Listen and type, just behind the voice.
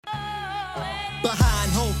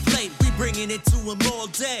Behind home plate, we bringing it to them all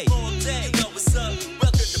day. You know what's up?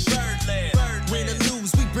 Welcome to Birdland. Win or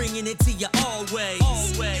lose, we bringing it to you always.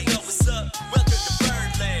 You know what's up? Welcome to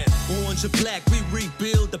Birdland. Orange or black, we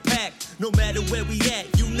rebuild the pack. No matter where we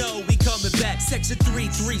at, you know we coming back. Section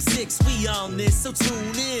 336, we on this, so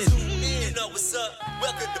tune in. You know what's up?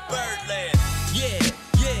 Welcome to Birdland. Yeah,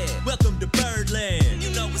 welcome to Birdland.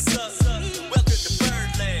 You know what's up? Welcome to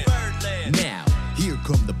Birdland. Now, here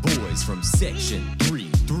come the boys from Section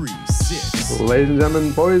 336. Ladies and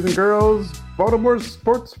gentlemen, boys and girls, Baltimore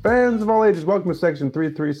sports fans of all ages, welcome to Section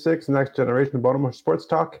 336, Next Generation of Baltimore Sports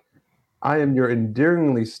Talk. I am your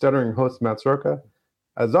endearingly stuttering host, Matt Soroka.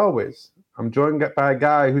 As always, I'm joined by a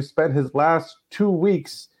guy who spent his last 2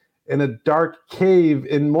 weeks in a dark cave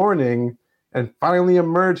in mourning and finally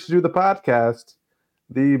emerged to do the podcast,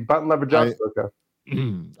 the button lever Josh Soroka.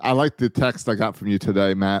 I like the text I got from you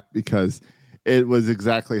today, Matt, because it was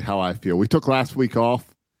exactly how I feel. We took last week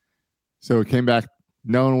off, so we came back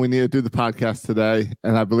knowing we need to do the podcast today,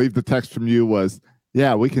 and I believe the text from you was,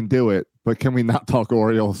 yeah, we can do it, but can we not talk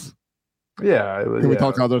Orioles? Yeah. Can we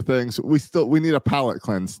talk other things? We need a palate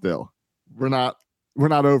cleanse still. We're not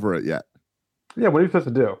over it yet. Yeah, what are you supposed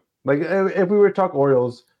to do? Like, if we were to talk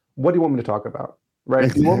Orioles, what do you want me to talk about?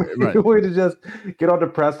 Right? Do you want me to just get all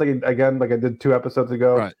depressed like I did 2 episodes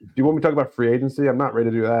ago? Right. Do you want me to talk about free agency? I'm not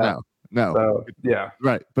ready to do that. No. So, yeah.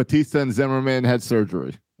 Right. Batista and Zimmerman had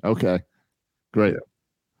surgery. Okay. Great. Yeah.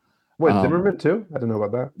 Wait, Zimmerman too? I didn't know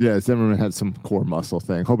about that. Yeah, Zimmerman had some core muscle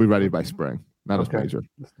thing. He'll be ready by spring. Not as major.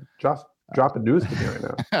 Just dropping news to me right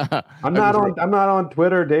now. I'm not on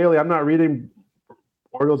Twitter daily. I'm not reading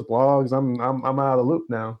Orioles blogs. I'm out of the loop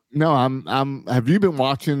now. No, I'm have you been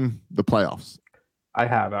watching the playoffs? I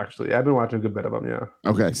have actually. I've been watching a good bit of them, yeah.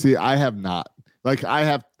 Okay. See, I have not. Like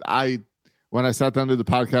when I sat down to do the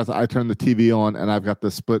podcast, I turned the TV on and I've got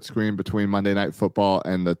the split screen between Monday Night Football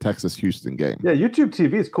and the Texas-Houston game. Yeah, YouTube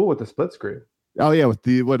TV is cool with the split screen. Oh yeah, with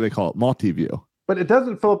the, what do they call it? Multi-view. But it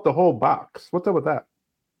doesn't fill up the whole box. What's up with that?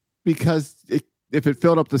 Because if it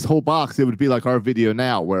filled up this whole box, it would be like our video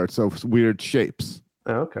now where it's those weird shapes.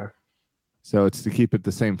 Oh, okay. So it's to keep it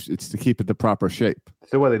the same. It's to keep it the proper shape.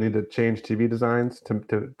 So what, they need to change TV designs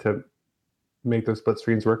to make those split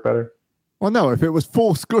screens work better? Well, no. If it was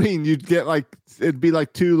full screen, you'd get it'd be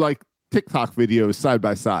like 2 TikTok videos side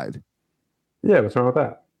by side. Yeah, what's wrong with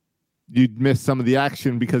that? You'd miss some of the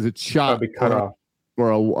action because it's shot be cut off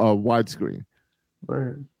for a widescreen.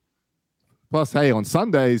 Right. Plus, hey, on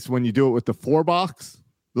Sundays when you do it with the little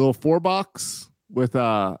 4-box with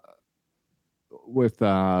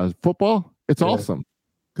football, it's awesome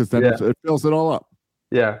because then it fills it all up.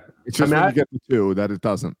 Yeah, it's just when you get the 2 that it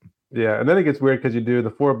doesn't. Yeah, and then it gets weird because you do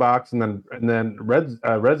the 4-box and then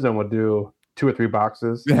Red Zone will do 2 or 3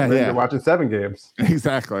 boxes. Yeah, You're watching 7 games.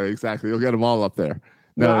 Exactly. You'll get them all up there.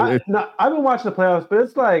 I've been watching the playoffs, but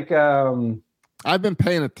it's like I've been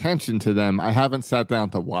paying attention to them. I haven't sat down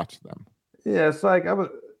to watch them. Yeah, it's like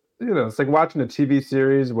it's like watching a TV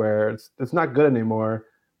series where it's not good anymore.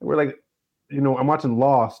 We're like, I'm watching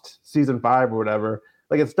Lost season 5 or whatever.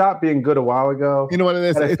 Like, it stopped being good a while ago. You know what it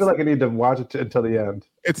is? I feel like I need to watch it until the end.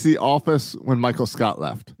 It's The Office when Michael Scott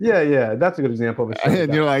left. Yeah, that's a good example of a show.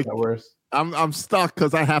 And you're like, worse. I'm stuck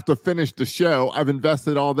because I have to finish the show. I've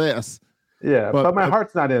invested all this. Yeah, but my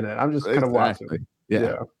heart's not in it. I'm just kind of watching.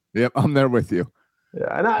 Yeah. Yep, I'm there with you.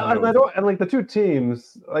 Yeah, and I don't, and like the 2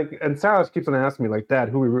 teams, and Silas keeps on asking me, like, Dad,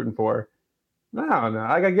 who are we rooting for? No.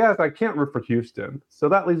 I guess I can't root for Houston, so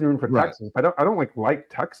that leaves me rooting for Texas. I don't like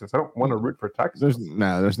Texas. I don't want to root for Texas. There's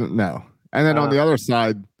no. And then on the other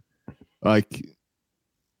side, like,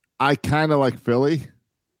 I kind of like Philly,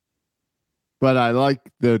 but I like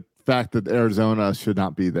the fact that Arizona should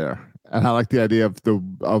not be there, and I like the idea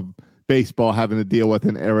of baseball having to deal with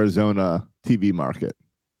an Arizona TV market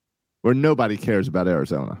where nobody cares about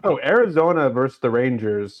Arizona. Oh, Arizona versus the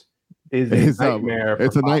Rangers is a nightmare.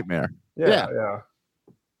 It's a nightmare. Yeah.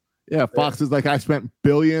 Fox is like, I spent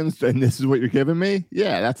billions and this is what you're giving me.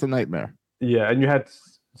 Yeah, that's a nitmare. Yeah, and you had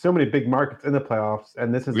so many big markets in the playoffs,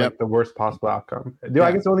 and this is like the worst possible outcome. I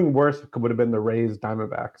guess the only thing worse would have been the Rays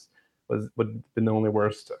Diamondbacks would have been the only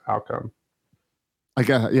worst outcome. I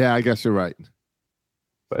guess you're right.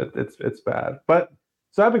 But it's bad. But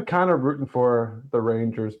so I've been kind of rooting for the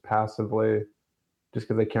Rangers passively, just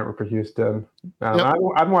because they can't root for Houston.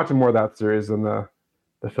 I'm watching more of that series than the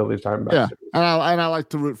Phillies Diamondbacks. Yeah, and I like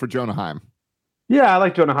to root for Jonah Heim. Yeah, I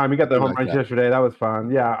like Jonah Heim. He got the home run yesterday. That was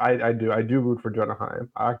fun. Yeah, I do. I do root for Jonah Heim.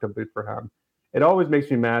 I actively root for him. It always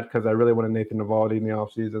makes me mad because I really wanted Nathan Eovaldi in the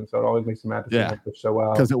offseason, so it always makes me mad to see him pitch so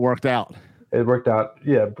well. Because it worked out. It worked out,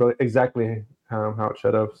 exactly how it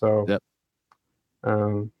should have. So,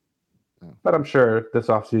 But I'm sure this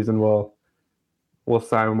offseason we'll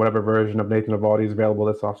sign whatever version of Nathan Eovaldi is available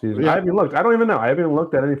this offseason. Yeah. I haven't looked. I don't even know. I haven't even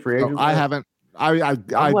looked at any free agents. I haven't. I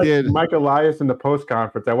like did. Mike Elias in the post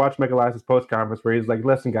conference. I watched Mike Elias' post conference where he's like,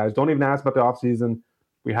 "Listen, guys, don't even ask about the offseason.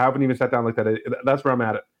 We haven't even sat down and looked at it." That's where I'm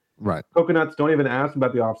at it. Right. Coconuts, don't even ask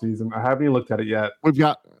about the offseason. I haven't even looked at it yet. We'll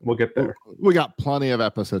get there. We got plenty of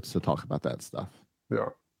episodes to talk about that stuff. Yeah.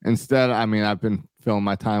 Instead, I mean, I've been filling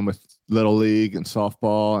my time with Little League and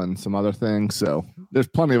softball and some other things. So there's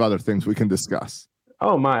plenty of other things we can discuss.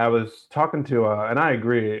 Oh my! I was talking to, and I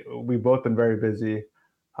agree. We've both been very busy.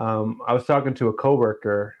 I was talking to a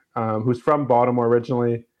coworker who's from Baltimore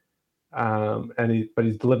originally, but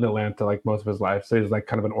he's lived in Atlanta like most of his life. So he's like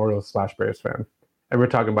kind of an Orioles / Braves fan. And we're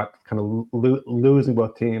talking about kind of losing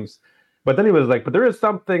both teams. But then he was like, but there is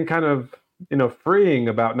something kind of, freeing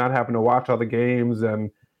about not having to watch all the games. And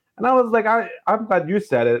I was like, I'm glad you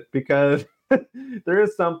said it, because there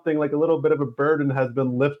is something like a little bit of a burden has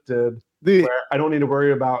been lifted where I don't need to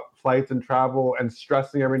worry about flights and travel and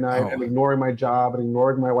stressing every night and ignoring my job and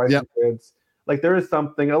ignoring my wife and kids. Like there is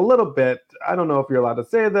something a little bit, I don't know if you're allowed to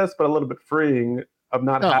say this, but a little bit freeing of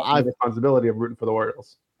not having the responsibility of rooting for the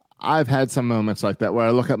Orioles. I've had some moments like that where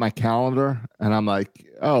I look at my calendar and I'm like,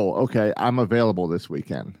 oh, okay, I'm available this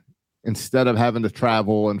weekend instead of having to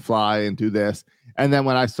travel and fly and do this. And then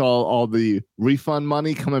when I saw all the refund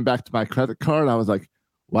money coming back to my credit card, I was like,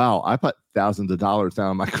 wow, I put thousands of dollars down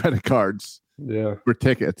on my credit cards for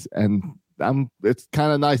tickets. And it's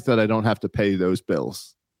kind of nice that I don't have to pay those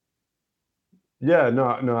bills. Yeah, no,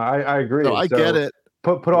 I agree. So I get it.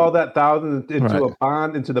 Put all that thousands into a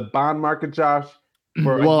bond, into the bond market, Josh.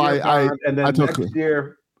 And then next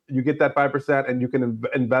year you get that 5% and you can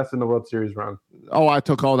invest in the World Series run. Oh, I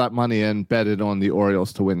took all that money and betted on the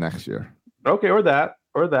Orioles to win next year. Okay, or that.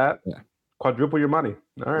 Yeah. Quadruple your money.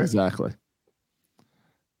 All right. Exactly.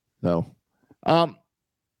 So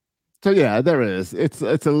yeah, there is. It's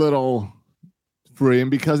a little freeing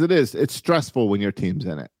because it's stressful when your team's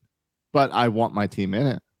in it. But I want my team in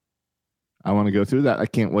it. I want to go through that. I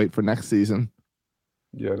can't wait for next season.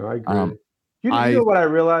 Yeah, no, I agree. You know what I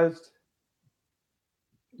realized?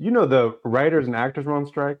 The writers and actors were on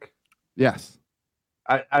strike? Yes.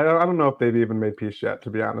 I don't know if they've even made peace yet, to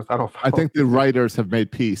be honest. I think the writers have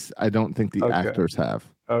made peace. I don't think the actors have.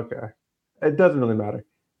 Okay. It doesn't really matter.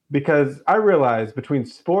 Because I realized between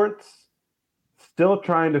sports, still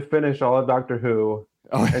trying to finish all of Doctor Who,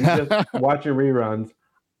 and just watching reruns,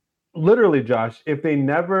 literally, Josh, if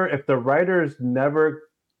the writers never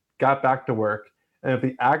got back to work, and if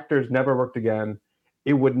the actors never worked again,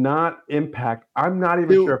 it would not impact. I'm not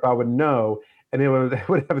even sure if I would know, and it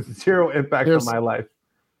would have zero impact on my life.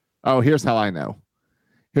 Oh, here's how I know.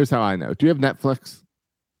 Do you have Netflix?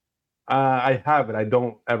 I have it. I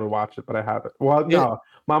don't ever watch it, but I have it. Well, no,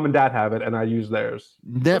 Mom and Dad have it, and I use theirs.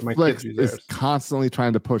 Netflix is constantly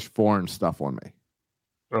trying to push foreign stuff on me.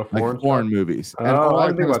 Foreign movies. And all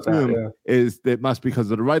I can assume is it must be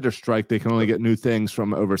because of the writer's strike, they can only get new things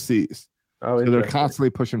from overseas. So they're constantly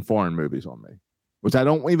pushing foreign movies on me, which I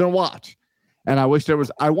don't even watch. And I wish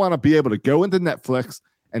I want to be able to go into Netflix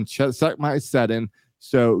and set my setting.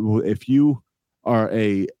 So if you are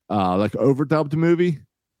a overdubbed movie,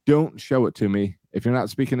 don't show it to me. If you're not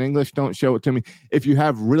speaking English, don't show it to me. If you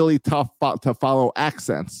have really tough to follow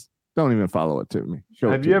accents, don't even follow it to me.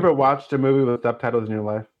 Have you ever watched a movie with subtitles in your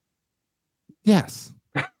life? Yes.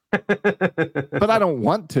 But I don't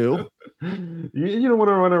want to. You don't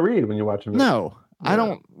want to read when you watch a movie. No, I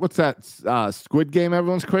don't. What's that Squid Game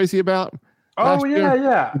everyone's crazy about? Oh,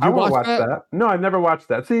 yeah. I want to watch that. No, I've never watched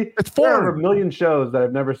that. See, it's foreign. There are a million shows that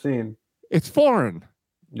I've never seen. It's foreign.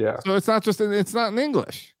 Yeah. So it's not in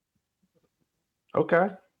English. Okay.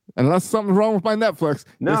 Unless something's wrong with my Netflix.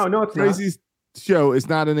 No, it's crazy not. Show is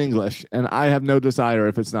not in English, and I have no desire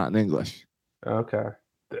if it's not in English. Okay.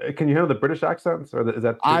 Can you handle the British accents, or is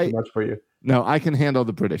that too much for you? No, I can handle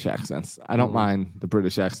the British accents. I don't mind the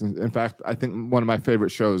British accents. In fact, I think one of my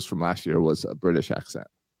favorite shows from last year was a British accent.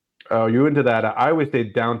 Oh, you into that? I always say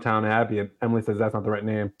Downtown Abbey, and Emily says that's not the right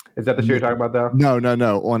name. Is that the show you're talking about, though?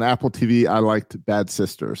 No. On Apple TV, I liked Bad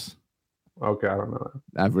Sisters. Okay, I don't know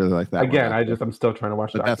that. I really like that. Again, I'm still trying to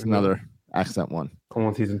watch that. That's another accent one. I'm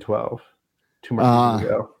on season 12. 2 more seasons to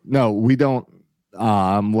go. No, we don't.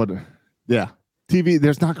 TV.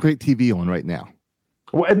 There's not great TV on right now.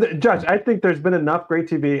 Well, and Josh, I think there's been enough great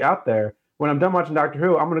TV out there. When I'm done watching Doctor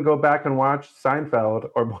Who, I'm going to go back and watch Seinfeld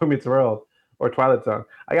or Boy Meets World or Twilight Zone.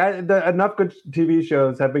 Enough good TV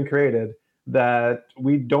shows have been created that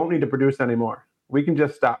we don't need to produce anymore. We can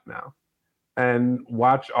just stop now and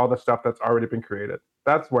watch all the stuff that's already been created.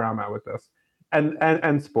 That's where I'm at with this.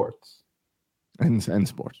 And sports. And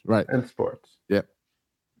sports, right? And sports. Yep.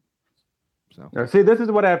 So Now, see, this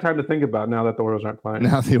is what I have time to think about now that the Orioles aren't playing.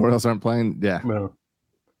 now the Orioles aren't playing. Yeah. No.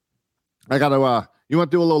 I got to, you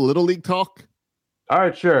want to do a little league talk? All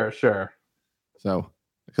right, sure. So,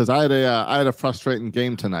 because I had a frustrating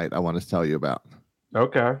game tonight I want to tell you about.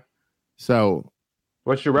 Okay. So,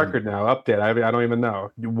 what's your record now? Update. I don't even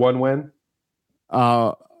know. One win?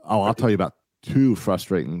 I'll tell you about 2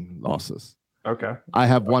 frustrating losses. Okay. I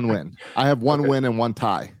have 1 win. I have 1 win and 1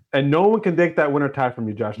 tie. And no one can take that winner tie from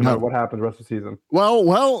you, Josh, no matter what happens the rest of the season.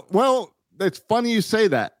 Well, it's funny you say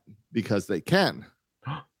that because they can.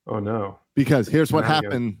 Oh, no. Because here's what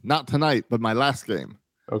happened, not tonight, but my last game.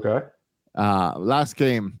 Okay. Last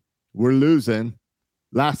game, we're losing.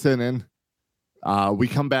 Last inning, we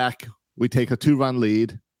come back. We take a 2-run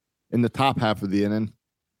lead in the top half of the inning.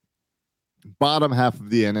 Bottom half of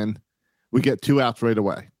the inning, we get 2 outs right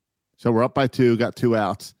away. So we're up by 2, got 2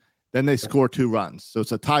 outs. Then they score 2 runs. So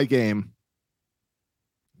it's a tie game.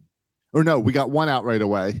 Or no, we got 1 out right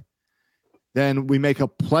away. Then we make a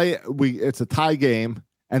play. It's a tie game.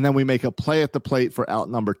 And then we make a play at the plate for out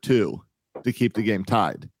number 2 to keep the game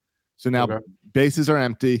tied. So now bases are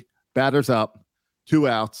empty. Batter's up. 2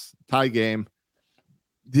 outs. Tie game.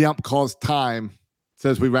 The ump calls time.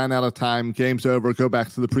 Says we ran out of time. Game's over. Go back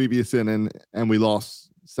to the previous inning. And we lost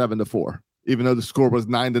 7-4. Even though the score was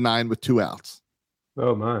 9-9 with 2 outs.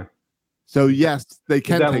 Oh, my. So yes, they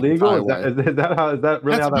can. Is that legal? Is that really That's how that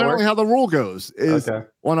works? apparently how the rule goes. Is Okay.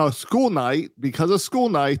 on a school night, because of school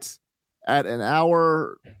nights, at an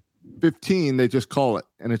hour 15, they just call it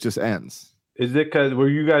and it just ends. Is it because were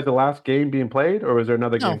you guys the last game being played, or was there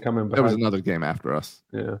another game coming? There was another game after us.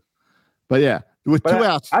 Yeah, but yeah, with 2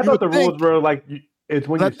 outs, I thought the rules were like it's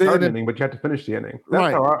when you start an inning, but you have to finish the inning. That's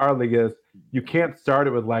right. how our league is. You can't start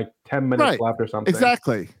it with like 10 minutes left or something.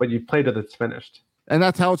 Exactly. But you play till it's finished. And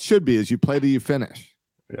that's how it should be: is you play till you finish.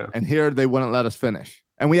 Yeah. And here they wouldn't let us finish,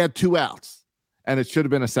 and we had 2 outs, and it should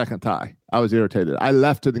have been a second tie. I was irritated. I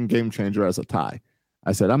left it in Game Changer as a tie.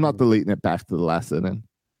 I said, I'm not deleting it back to the last inning.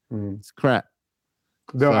 It's crap.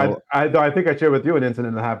 No, So, I think I shared with you an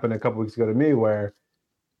incident that happened a couple weeks ago to me where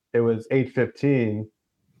it was 8:15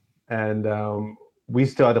 and we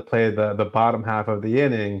still had to play the bottom half of the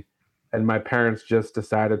inning, and my parents just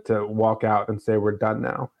decided to walk out and say we're done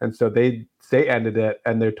now. And so they ended it,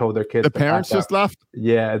 and they told their kids. The parents just left?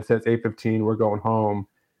 Yeah, it says 8:15, we're going home.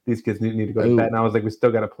 These kids need to go to bed. And I was like, we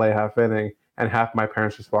still got to play half inning, and half my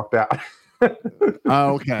parents just walked out.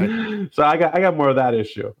 Oh, okay. So I got more of that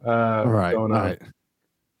issue. Right. Going on.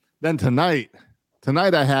 Then tonight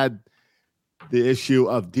I had the issue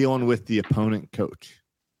of dealing with the opponent coach.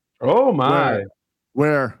 Oh my!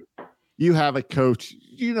 Where you have a coach,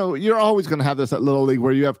 you're always going to have this at Little League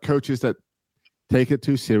where you have coaches that take it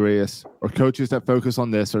too serious, or coaches that focus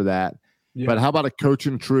on this or that. Yeah. But how about a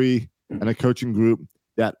coaching tree and a coaching group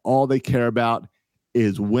that all they care about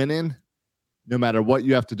is winning? No matter what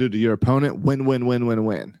you have to do to your opponent,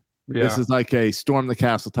 win. Yeah. This is like a storm the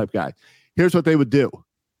castle type guy. Here's what they would do.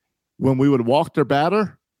 When we would walk their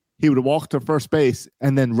batter, he would walk to first base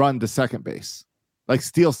and then run to second base. Like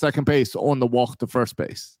steal second base on the walk to first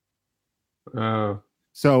base.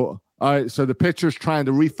 So the pitcher's trying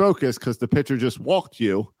to refocus because the pitcher just walked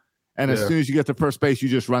you. And as soon as you get to first base, you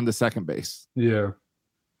just run to second base. Yeah.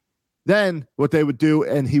 Then what they would do,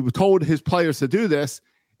 and he told his players to do this,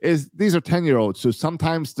 is these are 10-year-olds. So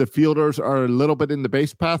sometimes the fielders are a little bit in the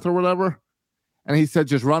base path or whatever. And he said,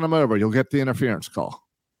 just run them over. You'll get the interference call.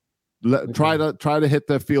 Try to hit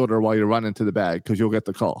the fielder while you're running to the bag because you'll get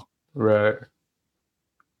the call. Right.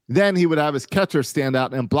 Then he would have his catcher stand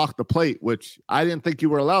out and block the plate, which I didn't think you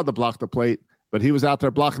were allowed to block the plate, but he was out there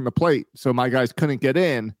blocking the plate. So my guys couldn't get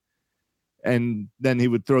in. And then he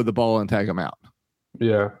would throw the ball and tag him out.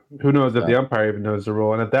 Yeah. Who knows if the umpire even knows the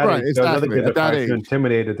rule. And at that age, exactly. At that age, too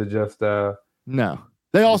intimidated to just No.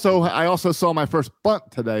 I also saw my first bunt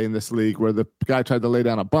today in this league where the guy tried to lay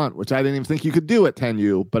down a bunt, which I didn't even think you could do at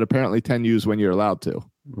 10U, but apparently 10U's when you're allowed to.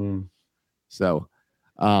 So,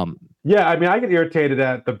 yeah, I mean, I get irritated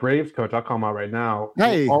at the Braves coach. I'll call him out right now.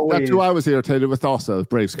 Hey, that's who I was irritated with also, the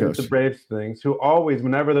Braves coach. The Braves things, who always,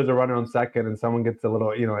 whenever there's a runner on second and someone gets a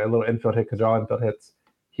little infield hit, because they're all infield hits,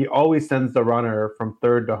 he always sends the runner from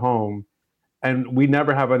third to home. And we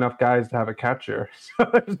never have enough guys to have a catcher. So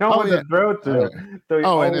there's no one to throw to. So he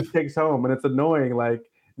always takes home. And it's annoying, like,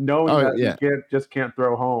 knowing that you can't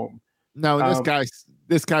throw home. No,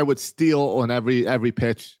 this guy would steal on every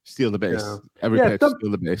pitch, steal the base. Yeah. Every pitch,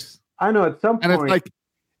 steal the base. I know at some point. And it's like,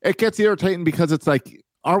 it gets irritating because it's like,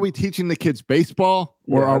 are we teaching the kids baseball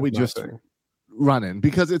or are we just running?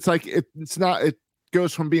 Because it's like, it's not,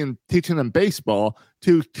 goes from teaching them baseball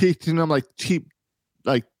to teaching them like cheap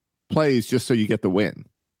like plays just so you get the win.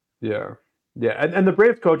 Yeah. Yeah. And the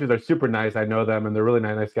Braves coaches are super nice. I know them and they're really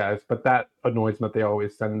nice guys, but that annoys me that they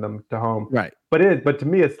always send them to home. Right. But to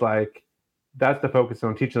me, it's like that's the focus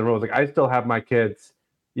on teaching the rules. Like I still have my kids,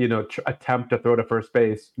 attempt to throw to first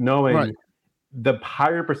base, knowing the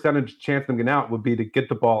higher percentage chance of them getting out would be to get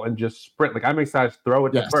the ball and just sprint. Like I'm excited to throw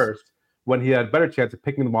it to first when he had a better chance of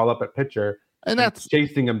picking the ball up at pitcher and that's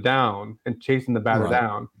chasing him down and chasing the batter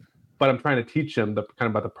down. But I'm trying to teach him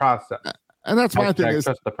about the process. And that's my thing is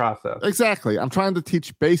trust the process. Exactly. I'm trying to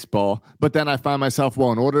teach baseball, but then I find myself,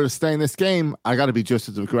 well, in order to stay in this game, I got to be just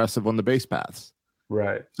as aggressive on the base paths.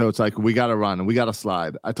 Right. So it's like we got to run and we got to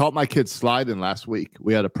slide. I taught my kids sliding last week.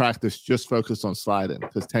 We had a practice just focused on sliding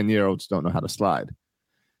because 10-year-olds don't know how to slide.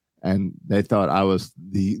 And they thought I was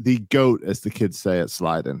the GOAT, as the kids say, at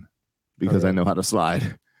sliding because I know how to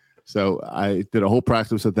slide. So I did a whole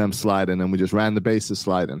practice with them sliding, and we just ran the bases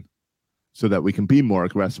sliding so that we can be more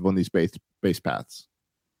aggressive on these base paths.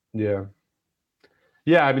 Yeah.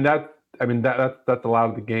 Yeah, that's a lot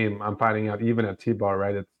of the game. I'm finding out even at T-ball,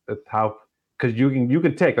 right? It's how, because you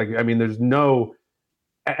can take, there's no,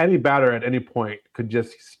 any batter at any point could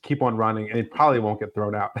just keep on running and it probably won't get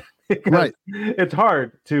thrown out. Right. It's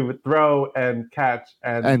hard to throw and catch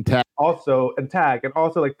and tag. Also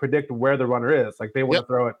like predict where the runner is. Like they want to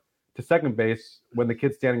throw it to second base when the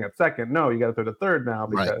kid's standing at second. No, you got to throw to third now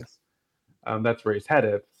because that's where he's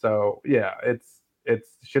headed. So yeah, it's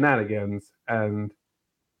shenanigans. And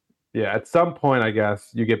yeah, at some point, I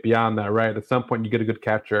guess you get beyond that, right? At some point you get a good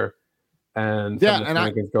catcher and some of the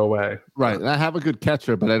shenanigans go away. Right. And I have a good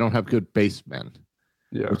catcher, but I don't have good basemen.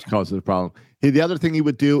 Yeah. Which causes the problem. The other thing he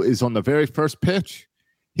would do is on the very first pitch,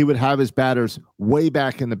 he would have his batters way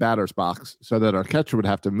back in the batter's box so that our catcher would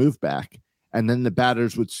have to move back. And then the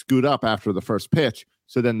batters would scoot up after the first pitch.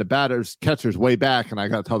 So then the catcher's way back, and I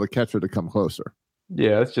got to tell the catcher to come closer.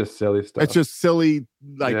 Yeah, it's just silly stuff. It's just silly,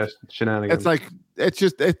 shenanigans.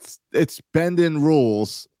 It's bending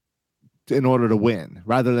rules in order to win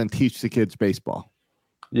rather than teach the kids baseball.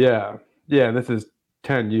 Yeah. Yeah, and this is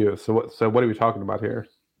 10U. So what are we talking about here?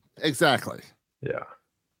 Exactly. Yeah.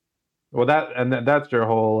 Well, that's your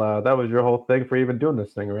whole that was your whole thing for even doing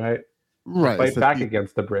this thing, right? Right. Fight back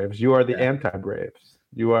against the Braves. You are the anti-Braves.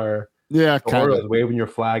 You are kind of waving your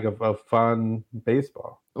flag of fun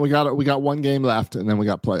baseball. We got one game left, and then we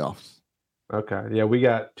got playoffs. Okay. Yeah, we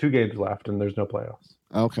got 2 games left, and there's no playoffs.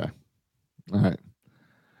 Okay. All right.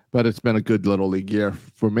 But it's been a good little league year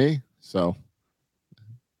for me, so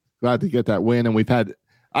glad to get that win. And we've had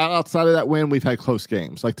outside of that win, we've had close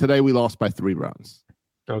games. Like today, we lost by 3 runs.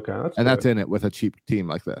 Okay, that's in it with a cheap team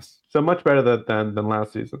like this. So much better than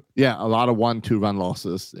last season. Yeah, a lot of 1-2 run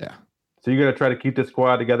losses. Yeah. So you're gonna try to keep this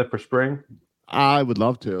squad together for spring? I would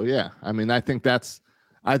love to. Yeah.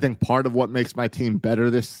 I think part of what makes my team better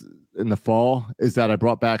this in the fall is that I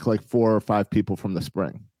brought back like 4 or 5 people from the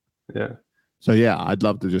spring. Yeah. So yeah, I'd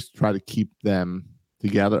love to just try to keep them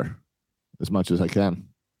together as much as I can.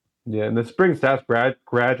 Yeah, and the spring staff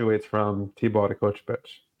graduates from T-ball to coach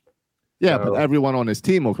pitch. Yeah, but everyone on his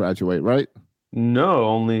team will graduate, right? No,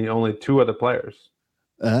 only 2 other players.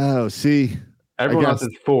 Oh, see. Everyone else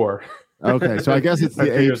is 4. Okay, so I guess it's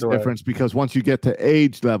the age difference because once you get to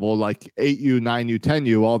age level, like 8U, 9U,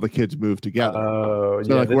 10U, all the kids move together. Oh, so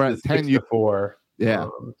yeah. Like we're at 10U. 4. Yeah,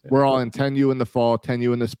 we're all in 10U in the fall,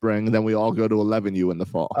 10U in the spring, and then we all go to 11U in the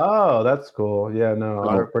fall. Oh, that's cool. Yeah,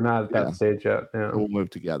 no, we're not at that stage yet. Yeah, we'll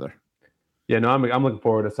move together. Yeah, no, I'm looking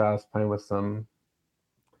forward to Sass playing with some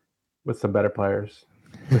better players,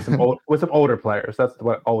 with some older players. That's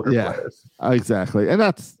what older players. Exactly, and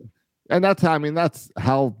that's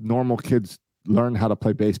how normal kids learn how to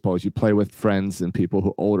play baseball. Is you play with friends and people who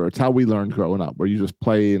are older. It's how we learned growing up, where you just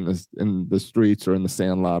play in the streets or in the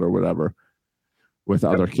sand lot or whatever with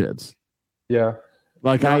other kids. Yeah,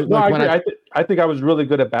 I think I was really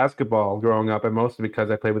good at basketball growing up, and mostly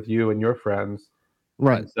because I played with you and your friends.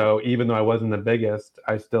 Right. And so even though I wasn't the biggest,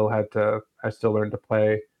 I still learned to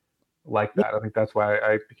play like that. I think that's why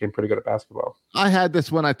I became pretty good at basketball. I had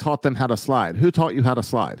this when I taught them how to slide. Who taught you how to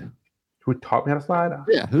slide? Who taught me how to slide?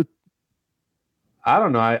 Yeah. Who? I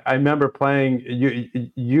don't know. I remember playing.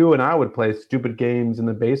 You and I would play stupid games in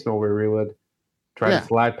the basement where we would try to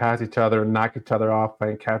slide past each other and knock each other off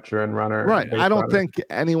playing catcher and runner. Right. I don't think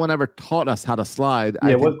anyone ever taught us how to slide.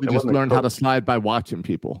 I think we just learned how to slide by watching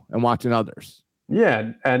people and watching others.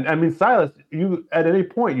 Yeah, and I mean, Silas, you at any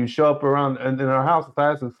point you show up around in our house,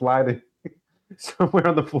 Silas is sliding somewhere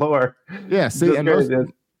on the floor. Yeah, see, and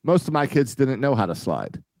most of my kids didn't know how to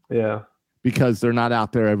slide. Yeah, because they're not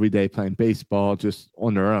out there every day playing baseball just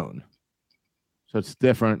on their own. So it's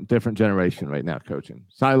different generation right now coaching.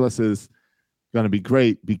 Silas is going to be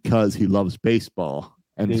great because he loves baseball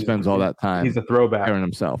and spends all that time. He's a throwback. Preparing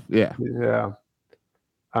himself. Yeah. Yeah.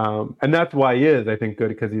 And that's why he is, I think, good,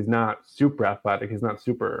 because he's not super athletic. He's not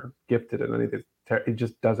super gifted in anything. He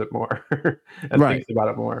just does it more and thinks about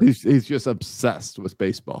it more. He's just obsessed with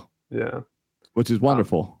baseball. Yeah. Which is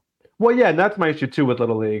wonderful. Well, yeah, and that's my issue too with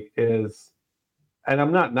Little League is, and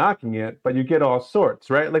I'm not knocking it, but you get all sorts,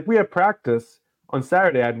 right? Like we had practice on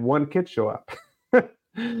Saturday. I had one kid show up.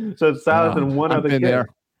 So Silas and one other kid. There.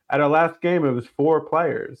 At our last game, it was 4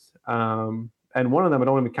 players. And one of them, I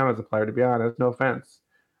don't even count as a player, to be honest. No offense.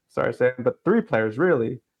 Sorry, Sam, but 3 players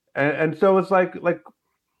really. And so it's like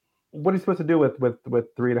what are you supposed to do with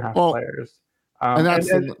 3.5 players?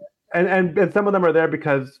 And some of them are there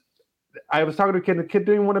because I was talking to a kid, and the kid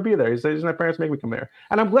didn't want to be there. He said, "My parents make me come there,"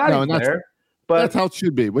 and I'm glad he's there. But that's how it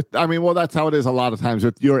should be. That's how it is a lot of times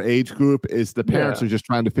with your age group. Is the parents are just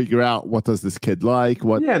trying to figure out what does this kid like?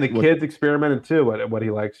 And the kids experimented too. What he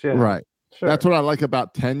likes. Yeah, right. Sure. That's what I like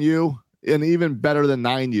about 10U, and even better than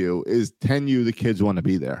 9U is 10U. The kids want to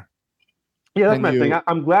be there. Yeah, that's my thing.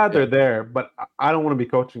 I'm glad they're there, but I don't want to be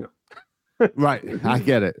coaching them. Right. I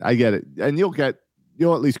get it. And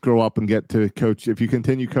you'll at least grow up and get to coach. If you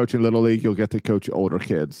continue coaching Little League, you'll get to coach older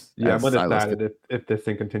kids. Yeah, I'm undecided if this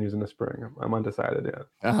thing continues in the spring. I'm undecided,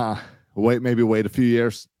 yeah. Wait a few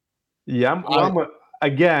years. Yeah,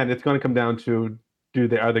 again, it's going to come down to are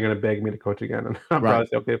they going to beg me to coach again? And I'm probably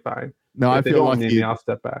say, okay, fine. No, I feel lucky. Need me, I'll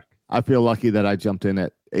step back. I feel lucky that I jumped in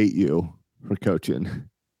at 8U for coaching.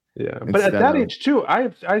 Yeah, but at that age too, I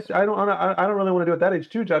don't really want to do it at that age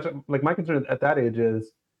too, Josh. Like my concern at that age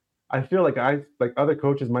is, I feel like other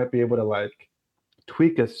coaches might be able to like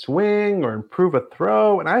tweak a swing or improve a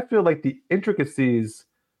throw, and I feel like the intricacies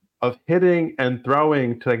of hitting and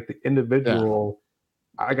throwing to like the individual,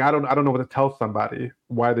 I don't know what to tell somebody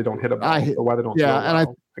why they don't hit a ball or why they don't. Yeah,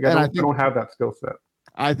 throw and I don't have that skill set.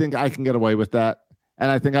 I think I can get away with that,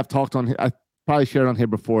 and I think I probably shared on here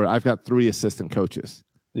before. I've got 3 assistant coaches.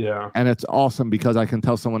 Yeah. And it's awesome because I can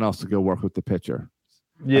tell someone else to go work with the pitcher.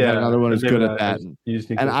 Yeah. Another one is good at that.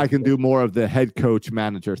 And I can do more of the head coach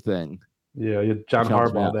manager thing. Yeah. You're John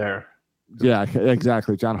Harbaugh there. Yeah,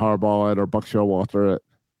 exactly. John Harbaugh or Buck Showalter.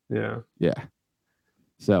 Yeah. Yeah.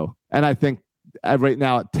 So, and I think right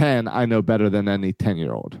now at 10, I know better than any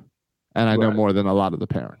 10-year-old. And I know more than a lot of the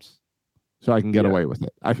parents. So I can get away with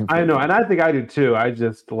it. I know. And I think I do too. I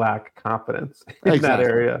just lack confidence in that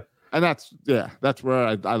area. And that's where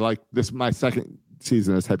I like this. My second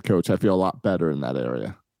season as head coach, I feel a lot better in that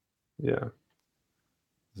area. Yeah.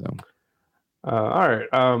 So, all right.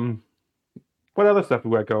 What other stuff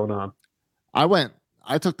we got going on?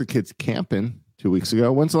 I took the kids camping 2 weeks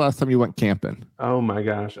ago. When's the last time you went camping? Oh my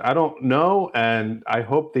gosh, I don't know, and I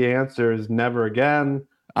hope the answer is never again.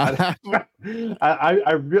 I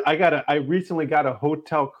recently got a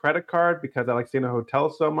hotel credit card because I like staying in a hotel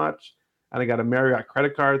so much. And I got a Marriott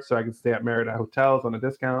credit card so I can stay at Marriott hotels on a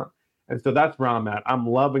discount. And so that's where I'm at. I'm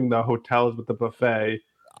loving the hotels with the buffet.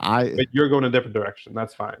 But you're going a different direction.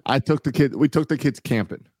 That's fine. We took the kids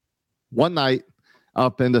camping one night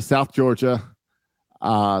up into South Georgia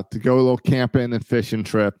to go a little camping and fishing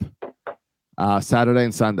trip Saturday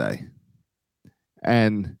and Sunday.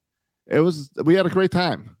 And we had a great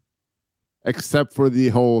time, except for the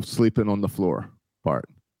whole sleeping on the floor part,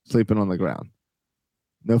 sleeping on the ground.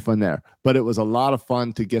 No fun there. But it was a lot of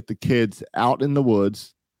fun to get the kids out in the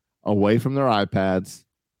woods, away from their iPads,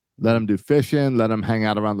 let them do fishing, let them hang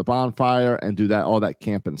out around the bonfire and do all that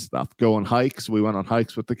camping stuff. Go on hikes. We went on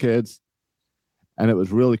hikes with the kids, and it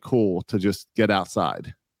was really cool to just get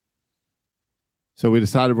outside. So we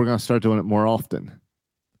decided we're going to start doing it more often.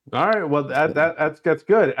 All right. Well, that's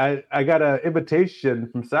good. I got an invitation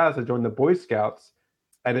from Silas to join the Boy Scouts,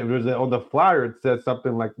 and it was on the flyer. It said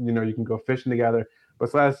something like, you can go fishing together. But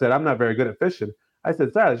Silas said, I'm not very good at fishing. I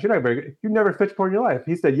said, Silas, you're not very good. You've never fished before in your life.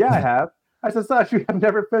 He said, yeah, I have. I said, Silas, you have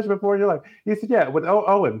never fished before in your life. He said, yeah, with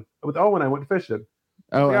Owen. With Owen, I went fishing.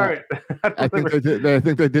 Oh, all right. I think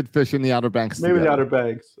they did fish in the Outer Banks. Maybe together. The Outer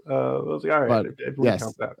Banks. I was like, all right. Yes,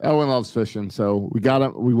 Owen loves fishing. So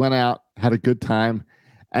we went out, had a good time.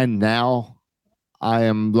 And now I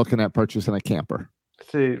am looking at purchasing a camper.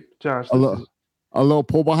 See, Josh. A little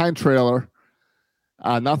pull-behind trailer.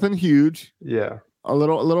 Nothing huge. Yeah. A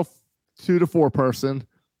little 2 to 4 person,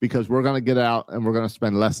 because we're going to get out and we're going to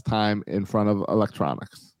spend less time in front of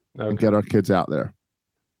electronics and get our kids out there.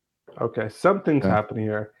 Okay. Something's happening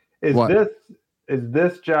here. Is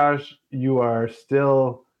this, Josh, you are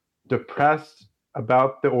still depressed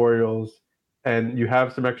about the Orioles and you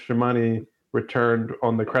have some extra money returned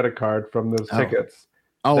on the credit card from those tickets.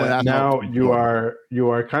 Oh, that that now helped me you too.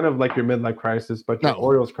 are kind of like your midlife crisis, but your No.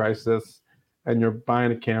 Orioles crisis, and you're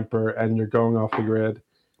buying a camper and you're going off the grid.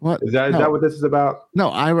 What? Is that No. what this is about? No,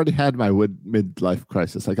 I already had my midlife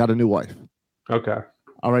crisis. I got a new wife. Okay.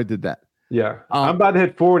 I already did that. Yeah. I'm about to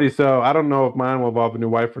hit 40, so I don't know if mine will involve a new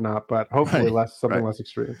wife or not, but hopefully something less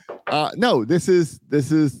extreme. No, this is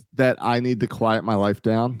that I need to quiet my life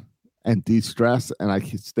down and de-stress, and I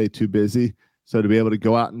can stay too busy. So to be able to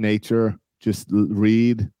go out in nature, just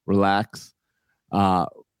read, relax. We're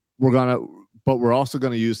also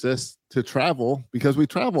gonna use this to travel because we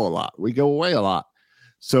travel a lot. We go away a lot.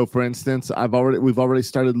 So, for instance, we've already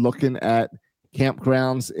started looking at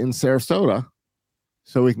campgrounds in Sarasota,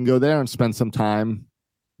 so we can go there and spend some time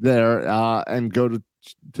there and go to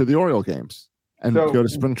the Oriole games and go to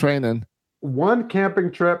spring training. One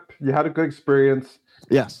camping trip, you had a good experience.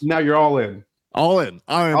 Yes. Now you're all in. All in.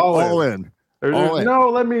 I am all in. There's no,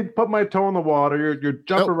 let me put my toe in the water. You're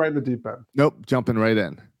jumping right in the deep end. Nope, jumping right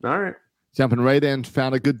in. All right. Jumping right in.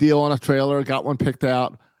 Found a good deal on a trailer. Got one picked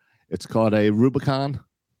out. It's called a Rubicon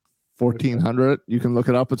 1400. You can look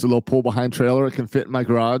it up. It's a little pull-behind trailer. It can fit in my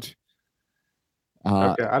garage.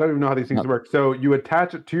 Okay, I don't even know how these things work. So you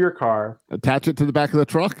attach it to your car. Attach it to the back of the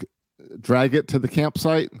truck. Drag it to the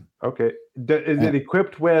campsite. Okay. Is it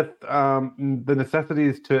equipped with the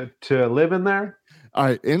necessities to live in there? All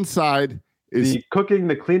right. Inside is the cooking,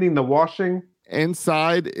 the cleaning, the washing.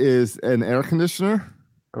 Inside is an air conditioner.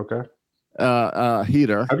 Okay.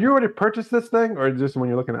 Heater. Have you already purchased this thing, or just when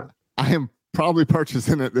you're looking at it? I am probably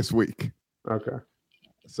purchasing it this week. Okay.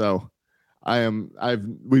 So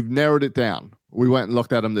we've narrowed it down. We went and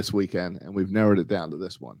looked at them this weekend, and we've narrowed it down to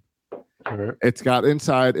this one. All right. It's got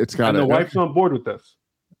inside. It's got. And the wife's on board with this.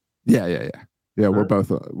 Yeah. We're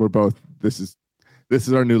both. This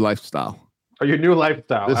is our new lifestyle. Oh, your new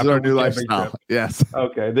lifestyle. This is our new lifestyle. Trip. Yes.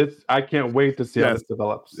 Okay. I can't wait to see how this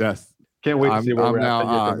develops. Yes. Can't wait to see where we're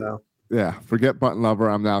at now. Yeah. Forget Button Lover.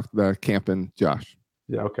 I'm now the camping Josh.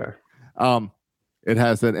 Yeah. Okay. It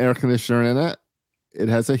has an air conditioner in it. It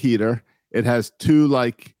has a heater. It has two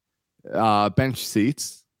bench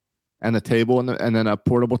seats and a table and then a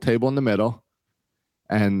portable table in the middle,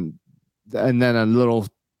 and then a little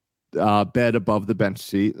bed above the bench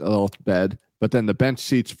seat, a little bed. But then the bench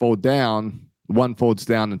seats fold down. One folds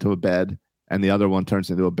down into a bed, and the other one turns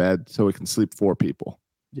into a bed, so it can sleep 4 people.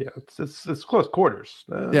 Yeah, it's close quarters.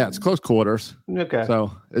 Yeah, it's close quarters. Okay.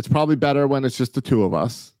 So it's probably better when it's just the 2 of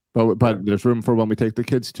us, but there's room for when we take the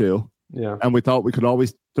kids too. Yeah. And we thought we could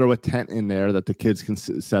always throw a tent in there that the kids can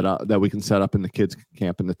set up, that we can set up, and the kids can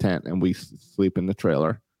camp in the tent, and we sleep in the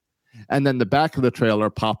trailer. And then the back of the trailer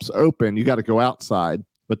pops open. You got to go outside,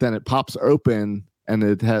 but then it pops open and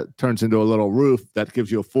it turns into a little roof that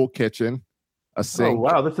gives you a full kitchen, a sink. Oh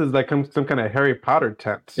wow, this is like some kind of Harry Potter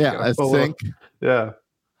tent. Yeah, a sink.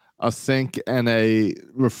 A sink and a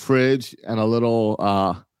fridge and a little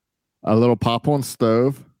pop-on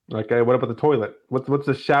stove. Okay, what about the toilet? What's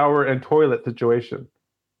the shower and toilet situation?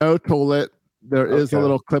 No toilet. There is a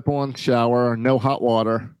little clip-on shower. No hot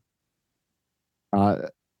water. No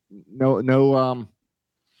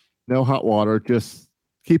hot water. Just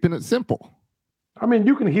keeping it simple. I mean,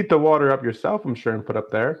 you can heat the water up yourself, I'm sure, and put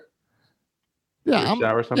up there. Yeah,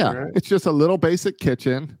 shower something. Yeah, right? It's just a little basic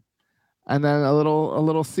kitchen, and then a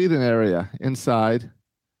little seating area inside,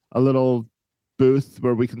 a little booth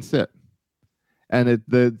where we can sit. And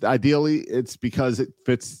ideally it's because it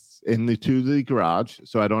fits into the garage,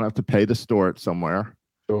 so I don't have to pay to store it somewhere.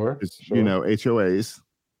 Sure. It's HOAs.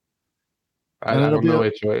 I don't know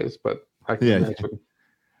HOAs, but I can imagine.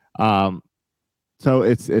 So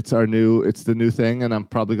it's the new thing, and I'm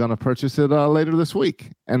probably going to purchase it later this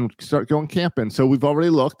week and start going camping. So we've already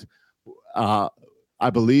looked. I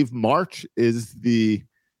believe March is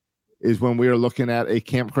when we are looking at a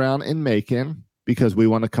campground in Macon because we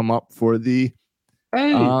want to come up for the.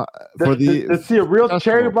 To see a real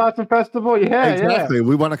cherry blossom festival. Yeah, exactly. Yeah.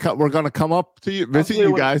 We're going to come up to visit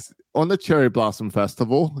you guys on the cherry blossom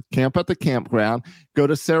festival. Camp at the campground. Go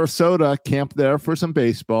to Sarasota. Camp there for some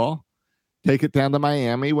baseball. Take it down to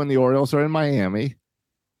Miami when the Orioles are in Miami.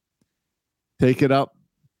 Take it up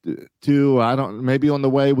to maybe on the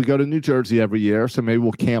way we go to New Jersey every year, so maybe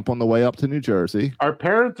we'll camp on the way up to New Jersey. Our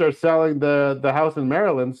parents are selling the house in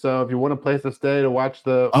Maryland, so if you want a place to stay to watch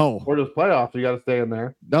the Orioles playoffs, you got to stay in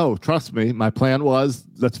there. No, trust me. My plan was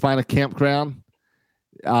let's find a campground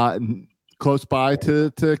close by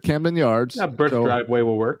to Camden Yards. Yeah, Bert's driveway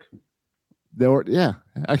will work.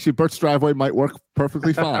 Actually, Bert's driveway might work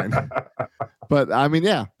perfectly fine. But I mean,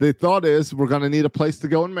 the thought is we're going to need a place to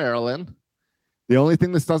go in Maryland. The only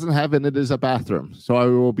thing this doesn't have in it is a bathroom. So I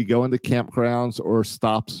will be going to campgrounds or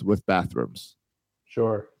stops with bathrooms.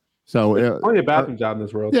 Sure. So Plenty of bathrooms out in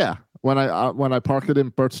this world. Yeah. When I park it in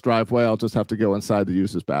Bert's driveway, I'll just have to go inside to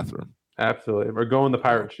use his bathroom. Absolutely. Or go on the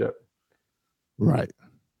pirate ship. Right.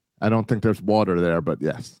 I don't think there's water there, but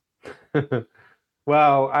yes.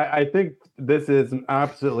 Well, I think this is an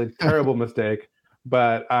absolutely terrible mistake,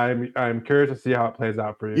 but I'm curious to see how it plays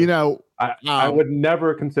out for you. You know, I would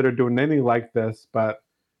never consider doing anything like this, but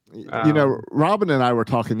Robin and I were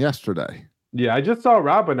talking yesterday. Yeah, I just saw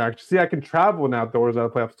Robin actually. See, I can travel now outdoors out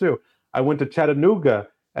of playoffs too. I went to Chattanooga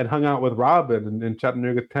and hung out with Robin in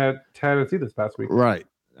Chattanooga, Tennessee this past week. Right.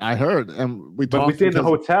 I heard, and we talked. But we stayed in the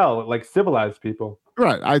hotel like civilized people.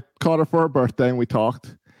 Right. I called her for her birthday, and we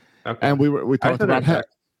talked. Okay. And we talked about her.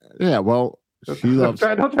 Yeah. Well, she loves.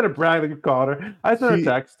 Don't try to brag that you called her. I sent her a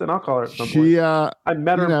text, and I'll call her at some point. I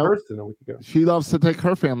met her in person a week ago. She loves to take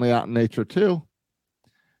her family out in nature too.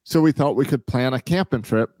 So we thought we could plan a camping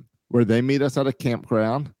trip where they meet us at a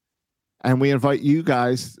campground, and we invite you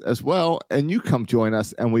guys as well, and you come join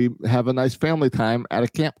us, and we have a nice family time at a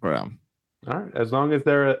campground. All right, as long as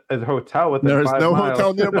there is a hotel within 5 miles. There is no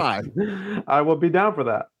hotel nearby. I will be down for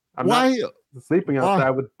that. I'm not sleeping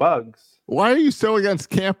outside with bugs. Why are you so against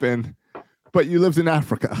camping, but you lived in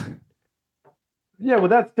Africa? Yeah, well,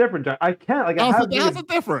 that's different, John. I can't. How's it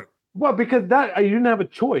different? Well, because you didn't have a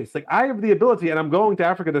choice. Like, I have the ability, and I'm going to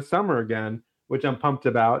Africa this summer again, which I'm pumped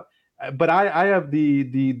about. But I have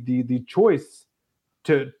the choice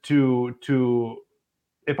to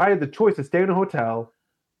if I had the choice to stay in a hotel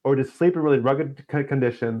or to sleep in really rugged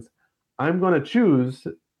conditions, I'm going to choose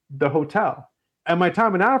the hotel. And my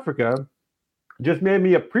time in Africa just made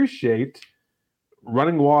me appreciate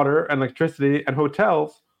running water and electricity and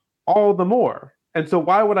hotels all the more. And so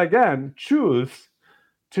why would I again choose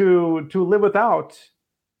to live without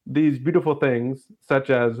these beautiful things such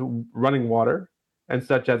as running water and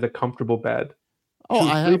such as a comfortable bed?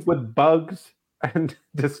 I sleep with bugs and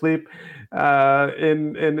to sleep in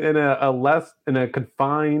a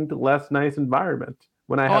confined, less nice environment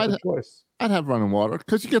when I have the choice. I'd have running water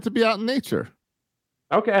because you get to be out in nature.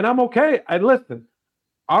 Okay, and I'm okay. Listen,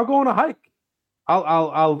 I'll go on a hike.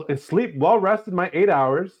 I'll sleep well rested my 8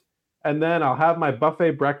 hours, and then I'll have my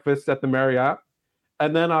buffet breakfast at the Marriott,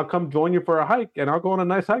 and then I'll come join you for a hike, and I'll go on a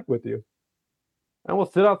nice hike with you. And we'll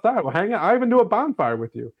sit outside. We'll hang out. I even do a bonfire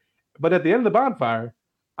with you. But at the end of the bonfire,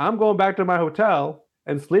 I'm going back to my hotel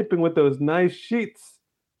and sleeping with those nice sheets,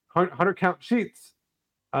 100-count sheets,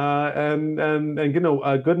 and getting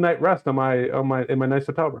a good night rest in my nice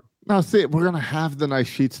hotel room. Now, see, we're gonna have the nice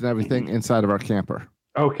sheets and everything inside of our camper.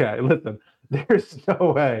 Okay, listen, there's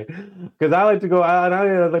no way, because I like to go. I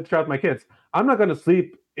like to travel with my kids. I'm not going to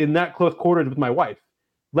sleep in that close quarters with my wife,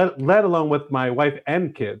 let alone with my wife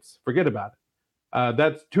and kids. Forget about it.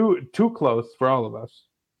 That's too close for all of us.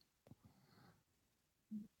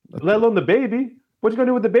 Let alone the baby. What you gonna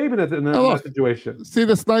do with the baby in that situation? See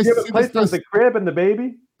this nice. You have a place for the crib and the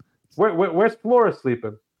baby. Where's Flora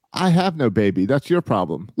sleeping? I have no baby. That's your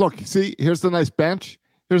problem. Look, see, here's the nice bench.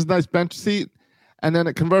 Here's a nice bench seat, and then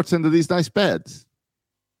it converts into these nice beds.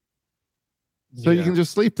 So you can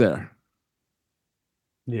just sleep there.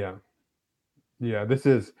 Yeah. This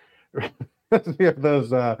is. We have those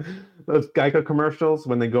Geico commercials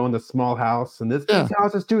when they go in the small house, and this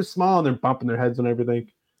house is too small, and they're bumping their heads and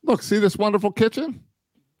everything. Look, see this wonderful kitchen?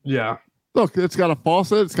 Yeah. Look, it's got a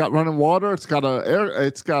faucet, it's got running water, it's got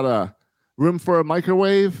a room for a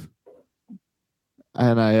microwave,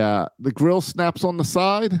 and the grill snaps on the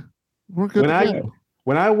side. We're good to go.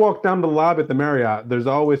 When I walk down the lobby at the Marriott, there's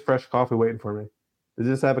always fresh coffee waiting for me. Does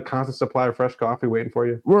this have a constant supply of fresh coffee waiting for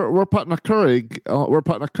you? We're putting a Keurig. We're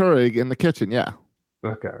putting a Keurig in the kitchen. Yeah.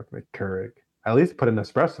 Okay, Keurig. At least put an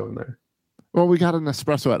espresso in there. Well, we got an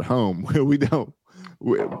espresso at home. We don't.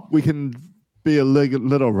 We can be a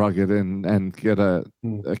little rugged and get a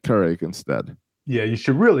Keurig instead. Yeah, you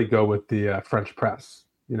should really go with the French press.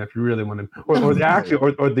 If you really want to,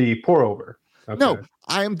 or the pour over. Okay. No,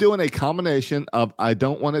 I am doing a combination of. I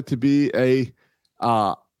don't want it to be a.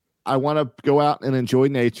 I want to go out and enjoy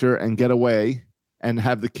nature and get away and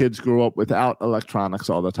have the kids grow up without electronics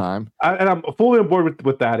all the time. And I'm fully on board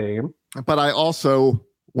with that aim. But I also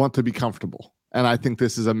want to be comfortable. And I think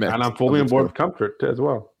this is a mix. And I'm fully on board with comfort as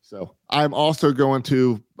well. So I'm also going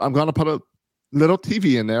to put a little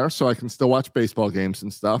TV in there so I can still watch baseball games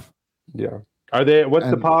and stuff. Yeah.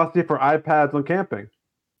 What's the policy for iPads on camping?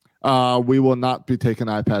 We will not be taking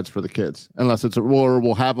iPads for the kids unless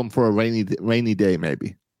we'll have them for a rainy day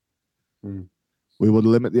maybe. We would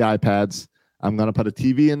limit the iPads. I'm going to put a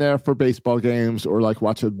TV in there for baseball games or like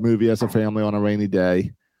watch a movie as a family on a rainy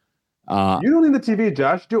day. You don't need the TV,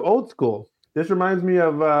 Josh. Do old school. This reminds me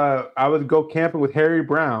of I would go camping with Harry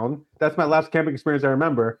Brown. That's my last camping experience I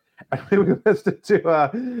remember. We listened to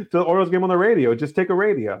the Orioles game on the radio. Just take a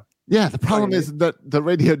radio. Yeah, the problem is that the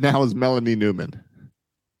radio now is Melanie Newman.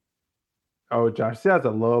 Oh, Josh, see, that's a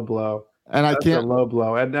low blow. And that's a low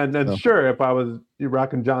blow. And sure, if I was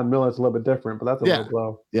rocking John Miller, it's a little bit different, but that's a low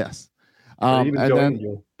blow. Yes. And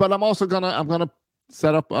then, but I'm also gonna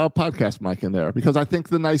set up a podcast mic in there because I think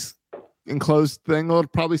the nice enclosed thing will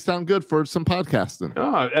probably sound good for some podcasting.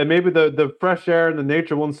 Oh, and maybe the fresh air and the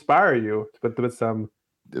nature will inspire you with some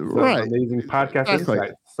amazing podcast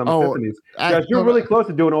insights, some epiphanies. Guys, you're really close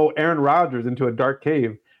to doing old Aaron Rodgers into a dark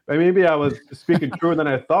cave. But maybe I was speaking truer than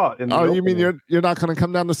I thought. You mean you're not going to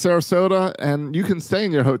come down to Sarasota and you can stay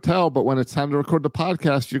in your hotel, but when it's time to record the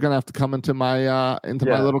podcast, you're going to have to come into my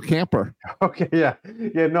my little camper. Okay, yeah.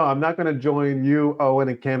 No, I'm not going to join you, Owen,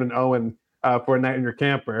 and Camden Owen for a night in your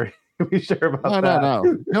camper. Be sure about that. No.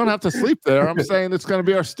 You don't have to sleep there. I'm saying it's going to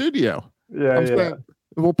be our studio. Saying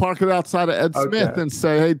we'll park it outside of Ed Smith and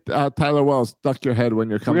say, "Hey, Tyler Wells, duck your head when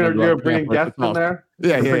you're coming." You're bringing guests in there.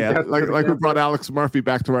 Yeah. Like we brought Alex Murphy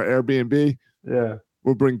back to our Airbnb. Yeah,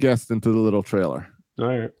 we'll bring guests into the little trailer. All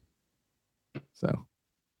right. So,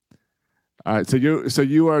 all right. So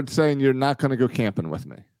you are saying you're not going to go camping with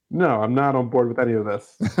me? No, I'm not on board with any of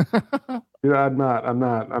this. I'm not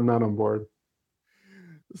on board.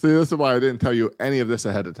 See, this is why I didn't tell you any of this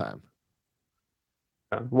ahead of time.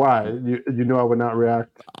 Why? You know I would not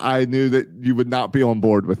react. I knew that you would not be on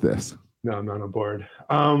board with this. No, I'm not on board.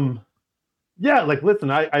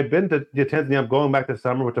 Listen, I've been to Tanzania. I'm going back this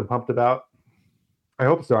summer, which I'm pumped about. I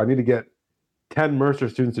hope so. I need to get 10 Mercer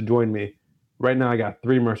students to join me. Right now, I got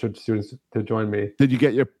 3 Mercer students to join me. Did you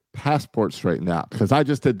get your passport straightened out? Because I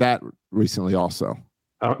just did that recently also.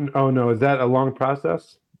 Oh, no. Is that a long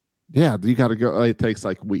process? Yeah, you got to go. It takes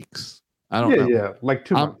like weeks. I don't know. Yeah, like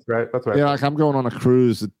 2 months, right? That's right. Yeah, like I'm going on a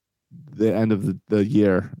cruise at the end of the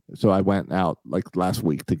year. So I went out like last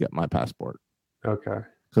week to get my passport. Okay.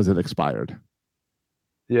 Because it expired.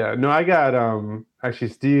 Yeah, no, I got actually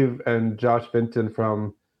Steve and Josh Vinton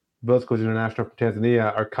from Village Schools International from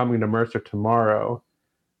Tanzania are coming to Mercer tomorrow.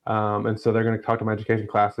 And so they're going to talk to my education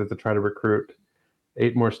classes to try to recruit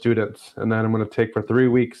 8 more students. And then I'm going to take for 3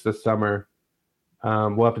 weeks this summer.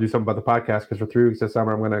 We'll have to do something about the podcast because for 3 weeks this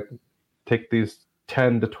summer, I'm going to take these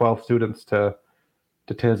 10 to 12 students to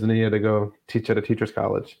Tanzania to go teach at a teacher's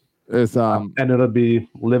college. It's and it'll be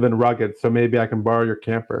living rugged. So maybe I can borrow your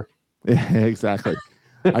camper. Yeah, exactly.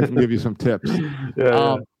 I can give you some tips.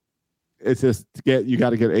 It's just you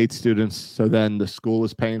got to get 8 students. So then the school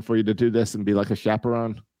is paying for you to do this and be like a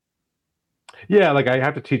chaperone. Yeah. Like I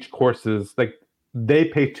have to teach courses, like they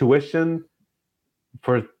pay tuition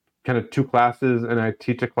for kind of 2 classes and I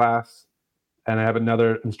teach a class and I have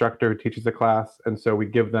another instructor who teaches a class. And so we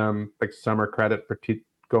give them like summer credit for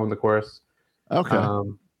going the course. Okay.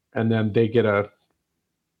 And then they get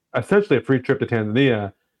essentially a free trip to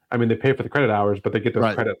Tanzania. I mean, they pay for the credit hours, but they get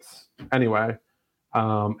those credits anyway.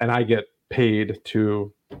 And I get paid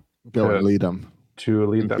to go and lead them. To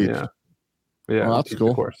lead them, yeah. Yeah. Well, that's cool.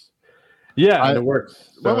 Of course. Yeah, and it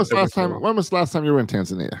works. When was last time you were in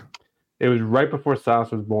Tanzania? It was right before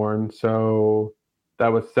Sas was born, so that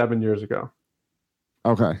was 7 years ago.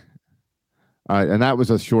 Okay. All right, and that was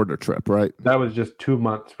a shorter trip, right? That was just 2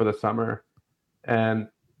 months for the summer. And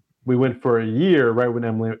we went for a year right when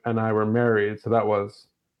Emily and I were married, so that was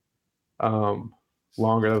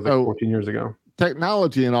longer. That was like 14 years ago.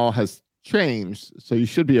 Technology and all has changed, so you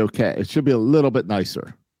should be okay. It should be a little bit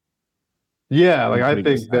nicer. Yeah, like I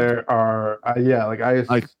think there are.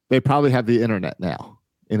 They probably have the internet now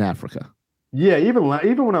in Africa. Yeah, even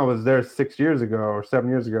when I was there 6 years ago or 7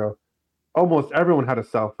 years ago, almost everyone had a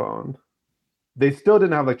cell phone. They still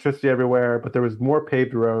didn't have electricity everywhere, but there was more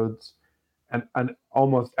paved roads, and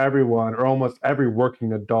almost everyone or almost every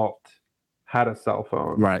working adult had a cell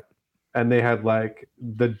phone. Right. And they had like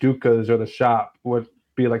the Dukas or the shop would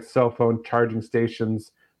be like cell phone charging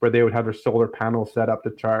stations where they would have their solar panels set up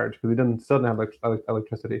to charge because they still didn't have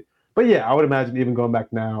electricity. But yeah, I would imagine even going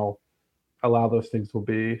back now, a lot of those things will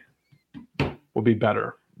be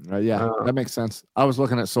better. That makes sense. I was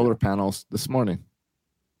looking at solar panels this morning.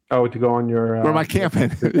 Oh, to go on your where am I camping?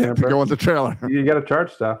 To go on the trailer. You got to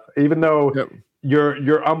charge stuff, even though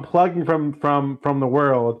you're unplugging from the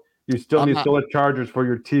world. You still need solar chargers for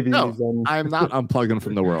your TVs. No, I'm not unplugging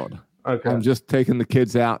from the world. Okay. I'm just taking the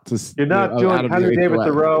kids out to. You're not doing Henry David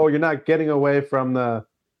Thoreau. You're not getting away from the.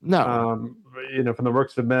 No. From the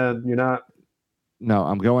works of men. You're not. No,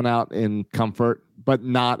 I'm going out in comfort, but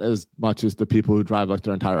not as much as the people who drive like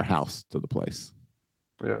their entire house to the place.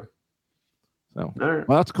 Yeah. So, well,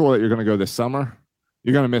 that's cool that you're going to go this summer.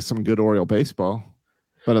 You're going to miss some good Oriole baseball,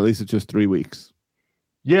 but at least it's just 3 weeks.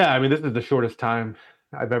 Yeah, I mean, this is the shortest time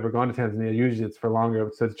I've ever gone to Tanzania. Usually it's for longer,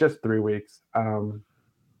 so it's just 3 weeks.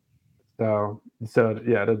 So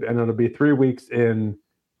yeah, it'll be 3 weeks in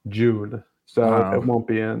June, so it won't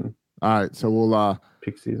be in all right. So we'll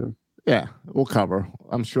peak season. Yeah, we'll cover.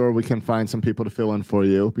 I'm sure we can find some people to fill in for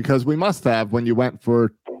you because we must have, when you went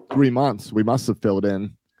for 3 months, we must have filled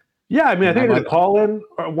in. Yeah, I mean, I think I did a call in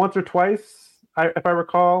once or twice, if I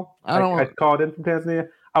recall. I called in from Tanzania.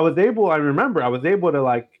 I was able to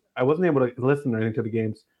I wasn't able to listen or anything to the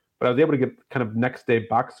games, but I was able to get kind of next day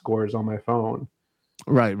box scores on my phone.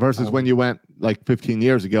 Right, versus when you went like 15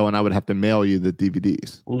 years ago and I would have to mail you the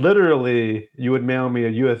DVDs. Literally, you would mail me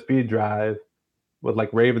a USB drive with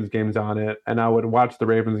like Ravens games on it, and I would watch the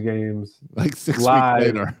Ravens games like 6 live,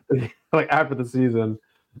 weeks later. like after the season.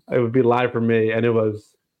 It would be live for me, and it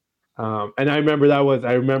was and I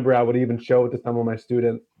remember I would even show it to some of my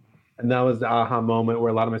students, and that was the aha moment where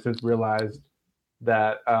a lot of my students realized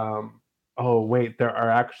that oh wait, there are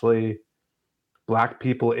actually Black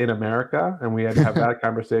people in America, and we had to have that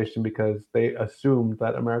conversation because they assumed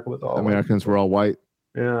that America was all Americans were all white.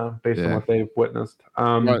 Yeah, based on what they've witnessed.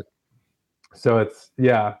 Right. So it's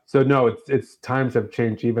times have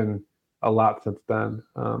changed even a lot since then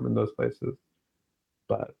in those places.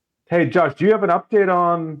 But hey, Josh, do you have an update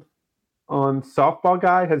on softball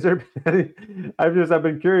guy? Has there been any? I've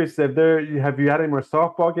been curious. Have you had any more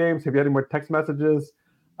softball games? Have you had any more text messages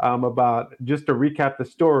about, just to recap the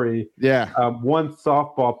story? Yeah. One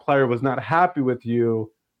softball player was not happy with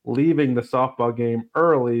you leaving the softball game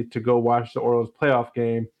early to go watch the Orioles playoff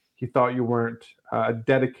game. He thought you weren't a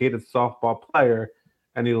dedicated softball player,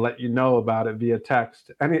 and he let you know about it via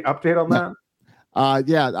text. Any update on that?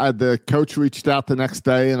 The coach reached out the next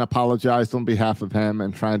day and apologized on behalf of him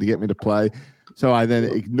and trying to get me to play. So I then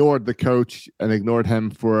ignored the coach and ignored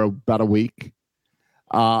him for about a week.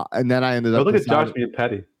 And then I ended up. Look at Josh being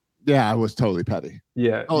petty. Yeah, I was totally petty.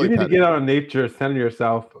 Yeah, you need to get out of nature, center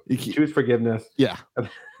yourself, choose forgiveness. Yeah,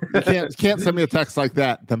 you can't send me a text like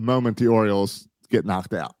that the moment the Orioles get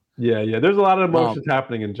knocked out. Yeah. There's a lot of emotions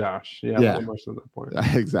happening in Josh. Yeah, emotions at that point.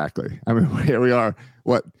 Exactly. I mean, here we are.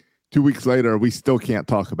 2 weeks later, we still can't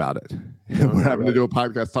talk about it. We're having to do a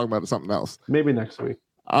podcast talking about something else. Maybe next week.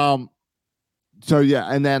 So yeah,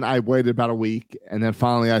 and then I waited about a week, and then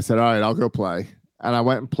finally I said, "All right, I'll go play." And I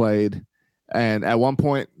went and played. And at one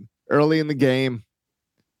point early in the game,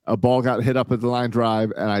 a ball got hit up at the line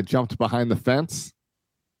drive, and I jumped behind the fence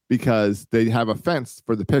because they have a fence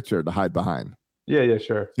for the pitcher to hide behind. Yeah,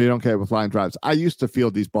 sure. So you don't get with line drives. I used to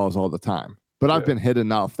field these balls all the time, but I've been hit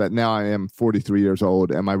enough that now I am 43 years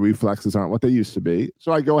old and my reflexes aren't what they used to be.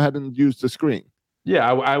 So I go ahead and use the screen.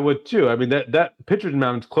 Yeah, I would too. I mean, that pitcher's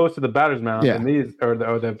mound is close to the batter's mound, and these are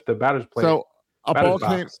the batter's plate. So a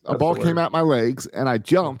ball came out my legs, and I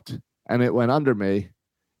jumped, and it went under me.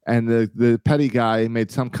 And the petty guy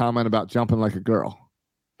made some comment about jumping like a girl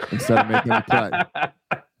instead of making a play.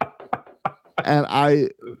 And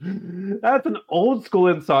that's an old school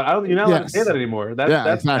insult. You're not allowed to say that anymore.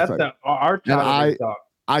 That's our childhood insult.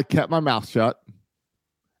 I kept my mouth shut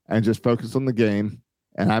and just focused on the game,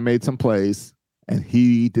 and I made some plays, and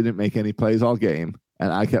he didn't make any plays all game,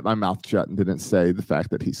 and I kept my mouth shut and didn't say the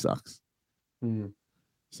fact that he sucks.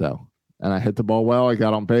 So, and I hit the ball well. I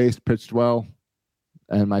got on base, pitched well,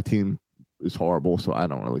 and my team is horrible, so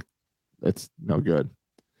it's no good.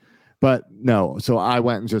 But no, so I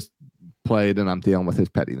went and just played, and I'm dealing with his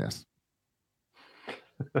pettiness.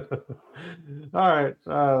 All right,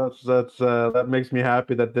 that makes me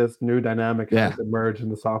happy that this new dynamic has emerged in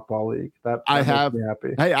the softball league. That makes me happy.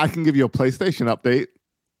 Hey, I can give you a PlayStation update.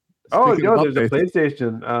 There's a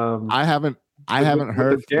PlayStation. I haven't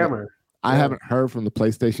heard scammer. I haven't heard from the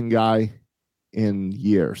PlayStation guy in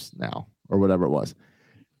years now, or whatever it was.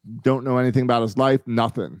 Don't know anything about his life,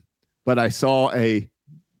 nothing. But I saw a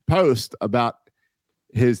post about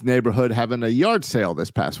his neighborhood having a yard sale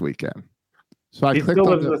this past weekend. So I clicked on. He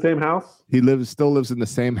still lives in the same house? He still lives in the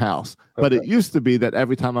same house. Okay. But it used to be that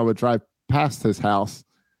every time I would drive past his house,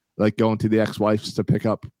 like going to the ex-wife's to pick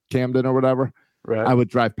up Camden or whatever, right, I would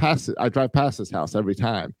drive past it. I drive past his house every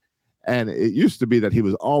time. And it used to be that he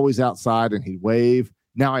was always outside and he'd wave.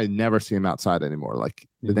 Now I never see him outside anymore. Like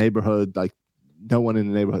the neighborhood, like no one in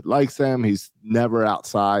the neighborhood likes him. He's never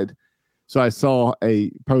outside. So I saw a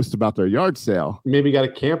post about their yard sale. Maybe he got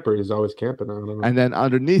a camper. He's always camping. I don't know. And then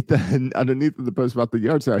underneath the post about the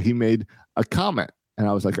yard sale, he made a comment. And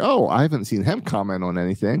I was like, oh, I haven't seen him comment on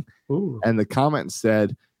anything. Ooh. And the comment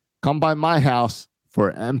said, come by my house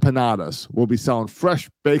for empanadas. We'll be selling fresh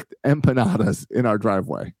baked empanadas in our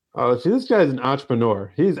driveway. Oh, see, this guy's an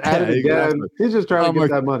entrepreneur. He's at it again. Exactly. He's just trying to get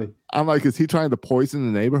that money. I'm like, is he trying to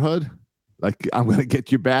poison the neighborhood? Like, I'm going to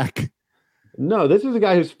get you back? No, this is a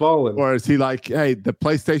guy who's fallen. Or is he like, hey, the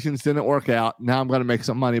PlayStations didn't work out. Now I'm going to make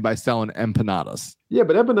some money by selling empanadas. Yeah,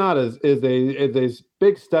 but empanadas is a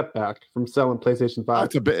big step back from selling PlayStation 5.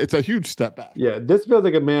 It's a huge step back. Yeah, this feels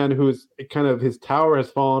like a man who's kind of, his tower has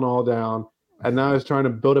fallen all down, and now he's trying to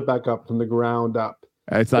build it back up from the ground up.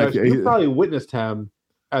 It's like you probably witnessed him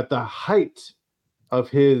at the height of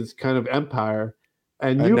his kind of empire,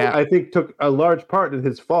 and you, I think, took a large part in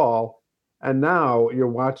his fall, and now you're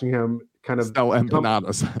watching him kind of sell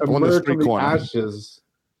empanadas on the emerge street from the corner. ashes.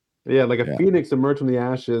 Yeah, like a phoenix emerged from the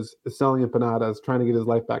ashes, selling empanadas, trying to get his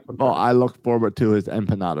life back on track. Well, I look forward to his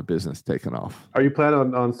empanada business taking off. Are you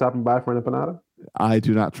planning on stopping by for an empanada? I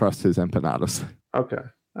do not trust his empanadas. Okay.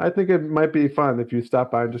 I think it might be fun if you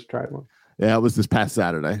stop by and just try one. Yeah, it was this past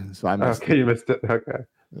Saturday, so I missed it. You missed it. Okay.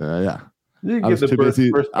 Yeah. You I was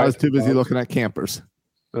too busy looking at campers.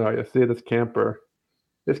 Oh, yeah. See, this camper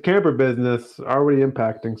business already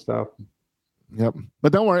impacting stuff. Yep.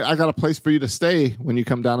 But don't worry, I got a place for you to stay when you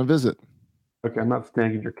come down and visit. Okay, I'm not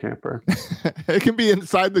staying in your camper. It can be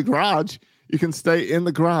inside the garage. You can stay in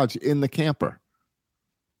the garage in the camper.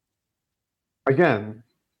 Again,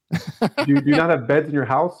 do you not have beds in your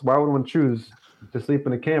house? Why would one choose to sleep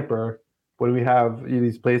in a camper when we have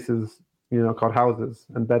these places, called houses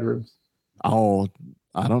and bedrooms? Oh,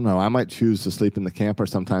 I don't know. I might choose to sleep in the camper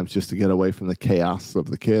sometimes just to get away from the chaos of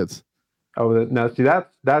the kids. Oh, now see,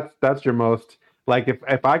 that's your most, like,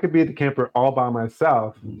 if I could be at the camper all by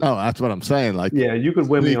myself. No, that's what I'm saying. Like, yeah, you could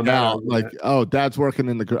win me on that. Like, oh, Dad's working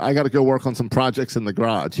in the garage. I got to go work on some projects in the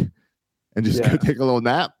garage and just go take a little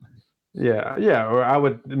nap. Yeah. Or I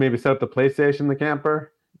would maybe set up the PlayStation in the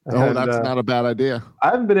camper. Oh, that's not a bad idea.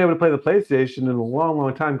 I haven't been able to play the PlayStation in a long,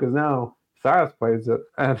 long time because now Cyrus plays it,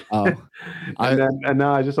 and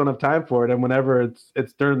now I just don't have time for it. And whenever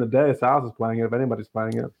it's during the day, Cyrus is playing it. If anybody's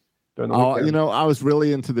playing it during the weekend. I was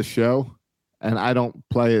really into the show, and I don't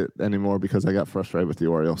play it anymore because I got frustrated with the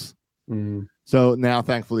Orioles. Mm. So now,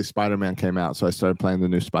 thankfully, Spider-Man came out, so I started playing the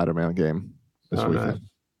new Spider-Man game this weekend. Nice.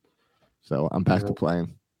 So I'm back to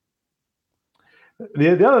playing.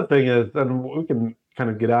 The other thing is, and we can kind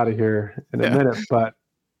of get out of here in a minute, but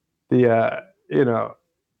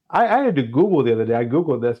I had to Google the other day. I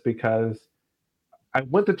Googled this because I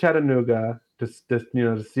went to Chattanooga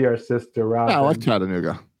to see our sister Robin. Yeah, I like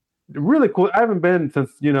Chattanooga. Really cool. I haven't been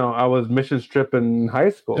since I was missions trip in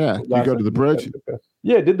high school. Yeah, you go to the bridge.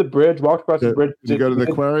 Yeah, did the bridge. Walked across the bridge. Did you go to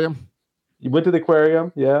the aquarium? You went to the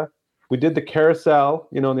aquarium. Yeah, we did the carousel.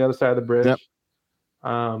 On the other side of the bridge. Yep.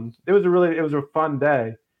 It was a fun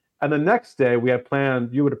day. And the next day we had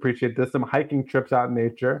planned. You would appreciate this. Some hiking trips out in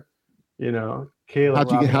nature. Caleb.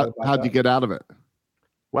 How'd you get out of it?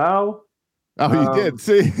 Well, you did.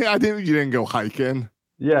 See, I didn't. You didn't go hiking.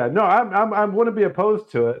 Yeah, no, I wouldn't be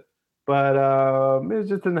opposed to it, but it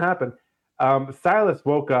just didn't happen. Silas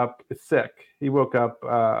woke up sick. He woke up,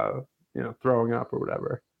 throwing up or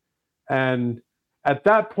whatever. And at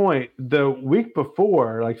that point, the week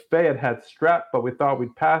before, like Faye had strep, but we thought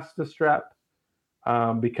we'd passed the strep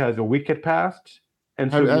because a week had passed,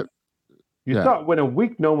 and so. You thought when a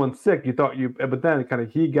week no one's sick, you thought but then kind of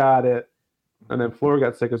he got it, and then Flora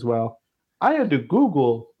got sick as well. I had to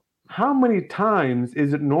Google how many times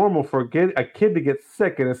is it normal for a kid to get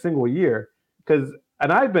sick in a single year? And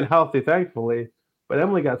I've been healthy, thankfully, but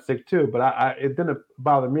Emily got sick too. But it didn't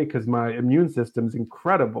bother me because my immune system is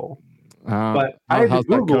incredible. But I had to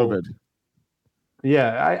Google. COVID?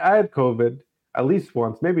 Yeah, I had COVID at least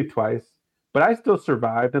once, maybe twice. But I still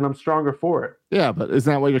survived, and I'm stronger for it. Yeah, but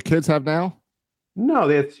isn't that what your kids have now? No,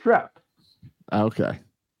 they had strep. Okay.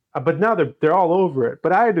 But now they're all over it.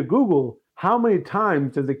 But I had to Google how many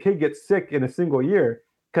times does a kid get sick in a single year?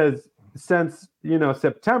 Because since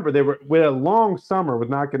September, we had a long summer with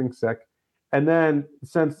not getting sick, and then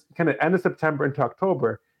since kind of end of September into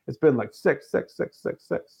October, it's been like six.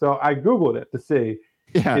 So I Googled it to see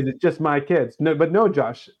is it just my kids? No, but no,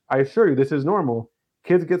 Josh. I assure you, this is normal.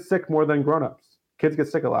 Kids get sick more than grown-ups. Kids get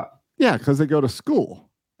sick a lot. Yeah, because they go to school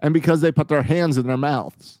and because they put their hands in their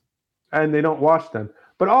mouths. And they don't wash them.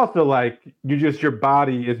 But also, like, your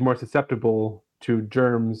body is more susceptible to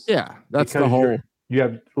germs. Yeah, that's the whole... You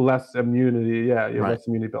have less immunity. Yeah, you have less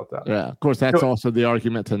immunity built up. Yeah, of course, that's also the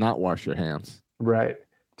argument to not wash your hands. Right.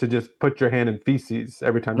 To just put your hand in feces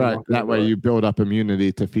every time you walk in. That way you build up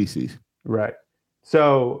immunity to feces. Right.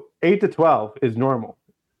 So 8 to 12 is normal.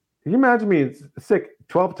 Can you imagine being sick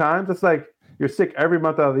 12 times? It's like you're sick every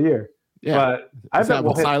month out of the year. Yeah. But I bet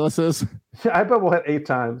Silas is? I bet we'll hit 8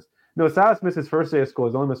 times. No, Silas missed his first day of school.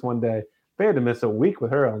 He's only missed one day. They had to miss a week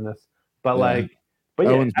with her on this. But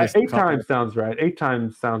 8 times sounds right. 8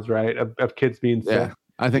 times sounds right of kids being sick. Yeah.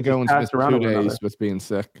 I think just Owens pass missed around 2 to one days another. with being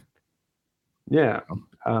sick. Yeah.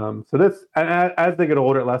 So this, as they get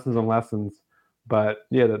older, it lessons and lessons. But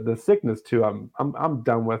yeah, the sickness too, I'm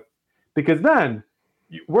done with, because then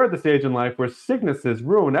we're at the stage in life where sicknesses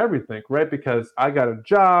ruin everything, right? Because I got a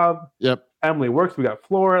job, Yep. Emily works, we got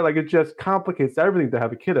Flora. Like, it just complicates everything to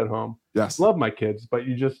have a kid at home. Yes. Love my kids, but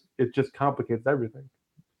it just complicates everything.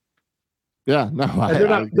 Yeah. No.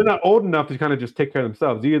 And they're not old enough to kind of just take care of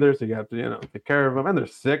themselves either. So you have to take care of them, and they're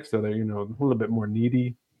sick, so they're a little bit more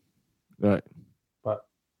needy. Right. But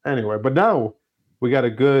anyway, now we got a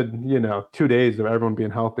good 2 days of everyone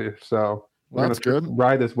being healthy. So we're That's gonna good.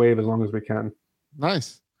 ride this wave as long as we can.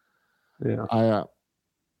 Nice. Yeah.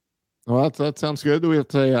 Well, that sounds good. Do we have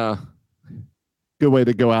to say good way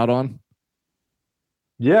to go out on?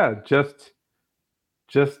 Yeah, just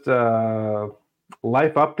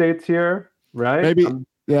life updates here, right?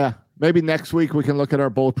 Maybe next week we can look at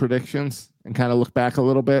our bold predictions and kind of look back a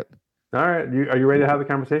little bit. All right. Are you ready to have the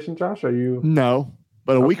conversation, Josh? Are you? No,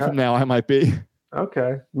 but a week from now I might be.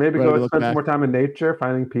 Okay. Maybe Ready to go look spend back. some more time in nature,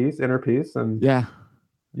 finding peace, inner peace, and Yeah,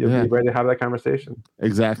 you'll be ready to have that conversation.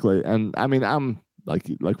 exactly. And I mean, I'm like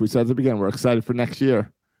we said at the beginning, we're excited for next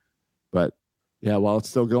year. But yeah, while it's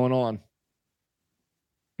still going on.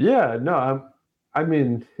 Yeah, no, I'm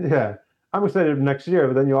excited for next year,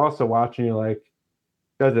 but then you also watch and you're like,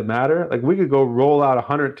 does it matter? Like, we could go roll out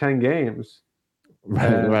 110 games.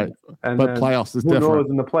 Right. And But then playoffs is who different. knows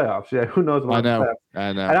in the playoffs? Yeah, who knows what I know.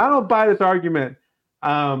 And I don't buy this argument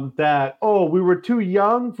that, we were too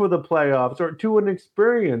young for the playoffs or too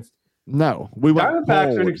inexperienced. No, we went Diamondbacks are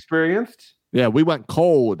cold. inexperienced. Yeah, we went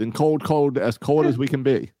cold and cold as we can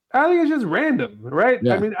be. I think it's just random, right?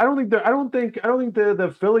 Yeah. I mean, I don't think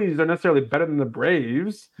the Phillies are necessarily better than the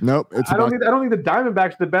Braves. Nope. I don't think the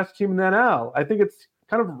Diamondbacks are the best team in the NL. I think it's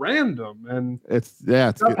kind of random, and it's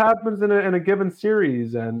stuff happens in a given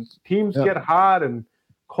series, and teams get hot and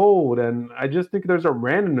cold, and I just think there's a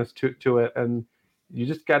randomness to it, and you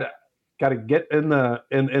just gotta get in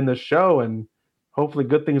the show, and hopefully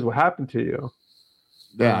good things will happen to you.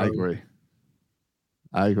 Yeah, I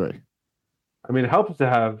agree. I mean, it helps to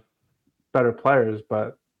have better players,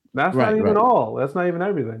 but that's not even all. That's not even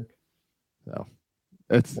everything. So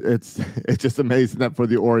it's just amazing that for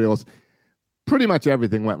the Orioles, pretty much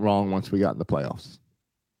everything went wrong once we got in the playoffs.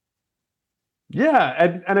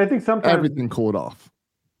 Yeah, and I think sometimes everything cooled off.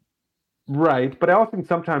 Right, but I also think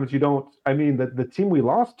sometimes you don't. I mean, the team we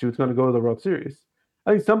lost to is going to go to the World Series.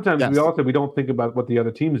 I think sometimes we don't think about what the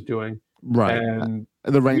other team's doing. Right, and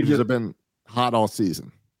the Rangers have been hot all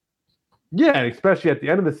season. Yeah, especially at the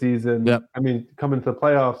end of the season. Yep. I mean, coming to the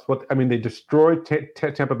playoffs, they destroyed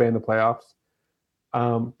Tampa Bay in the playoffs.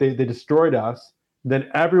 They destroyed us. Then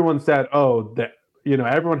everyone said,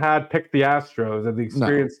 everyone had picked the Astros as the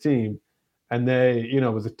experienced team, and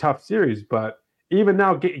it was a tough series. But even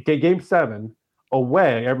now, Game 7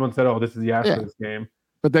 away, everyone said, this is the Astros game.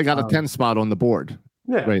 But they got a 10 spot on the board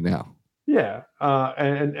right now. Yeah,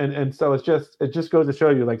 and so it just goes to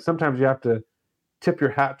show you, like, sometimes you have to tip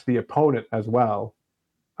your hat to the opponent as well.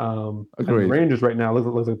 And the Rangers right now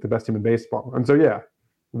looks like the best team in baseball, and so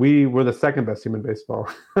we were the second best team in baseball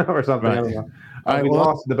or something. Right. I don't know. We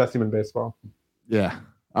lost to the best team in baseball. Yeah.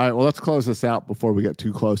 All right. Well, let's close this out before we get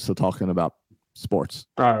too close to talking about sports.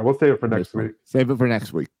 All right. We'll save it for next week. Save it for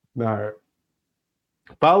next week. All right.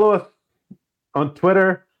 Follow us on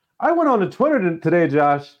Twitter. I went on to Twitter today,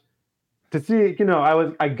 Josh, to see.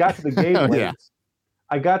 I got to the game late. Yeah.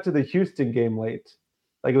 I got to the Houston game late.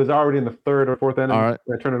 Like, it was already in the third or fourth inning. All right.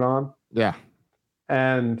 I turned it on. Yeah.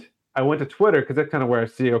 And I went to Twitter because that's kind of where I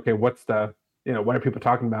see, what's the, what are people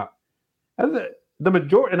talking about? And the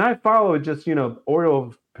majority, and I follow just,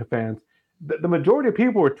 Orioles fans. The majority of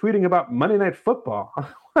people were tweeting about Monday Night Football.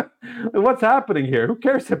 What's happening here? Who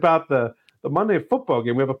cares about the Monday Night Football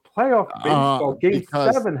game? We have a playoff baseball game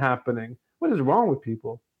 7 happening. What is wrong with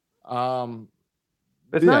people?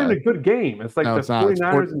 It's not even a good game. It's like the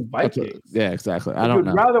 49ers and Vikings. Yeah, exactly. I don't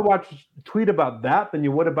know. You'd rather tweet about that than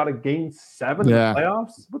you would about a game 7 in the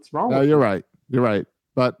playoffs? What's wrong with you? You're right. You're right.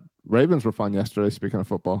 But Ravens were fun yesterday, speaking of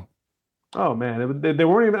football. Oh, man. They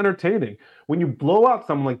weren't even entertaining. When you blow out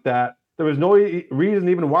something like that, there was no reason to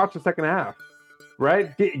even watch the second half.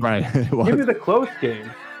 Right? Right. Give me the close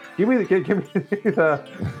game. Give me the.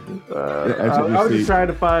 I was just trying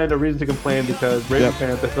to find a reason to complain because Ravens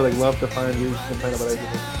fans, I feel like, love to find reasons to complain about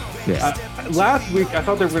everything. Yeah. Last week, I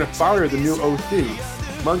thought they were going to fire the new OC,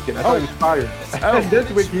 Munkin. I thought he was fired. And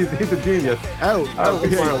this week, he's a genius.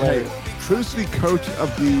 Truthfully, coach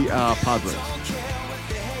of the Padres.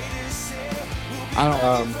 I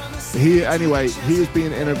don't. He is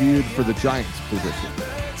being interviewed for the Giants position.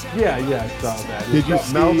 Yeah, I saw that. Did you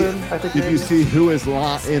see? Melvin? I think. Did maybe? you see who is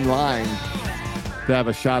in line to have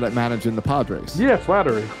a shot at managing the Padres? Yeah,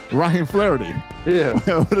 Flattery. Ryan Flaherty. Yeah,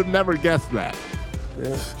 I would have never guessed that.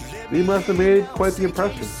 yeah. He must have made quite the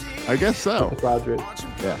impression. I guess so. The Padres.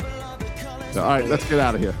 Yeah. So, all right, let's get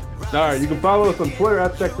out of here. All right, you can follow us on Twitter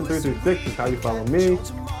at Section336 is how you follow me.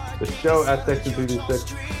 The show at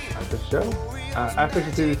Section336. The show? At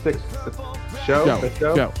Section336. The show? Go. The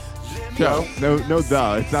show? Go. Go. No,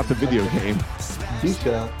 duh. It's not the video game. The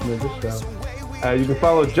show. No, this show. You can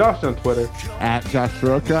follow Josh on Twitter. At Josh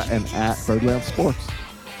Soroka and at Birdland Sports.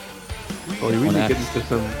 Oh, we need to get into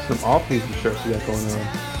some off-season shirts we got going on.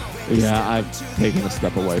 Yeah, I've taken a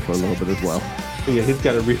step away for a little bit as well. Yeah, he's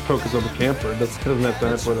got to refocus on the camper. Doesn't have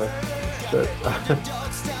time for that.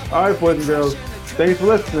 All right, boys and girls. Thanks for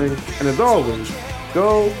listening. And as always,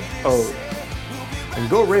 go O's. And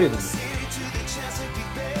go Ravens.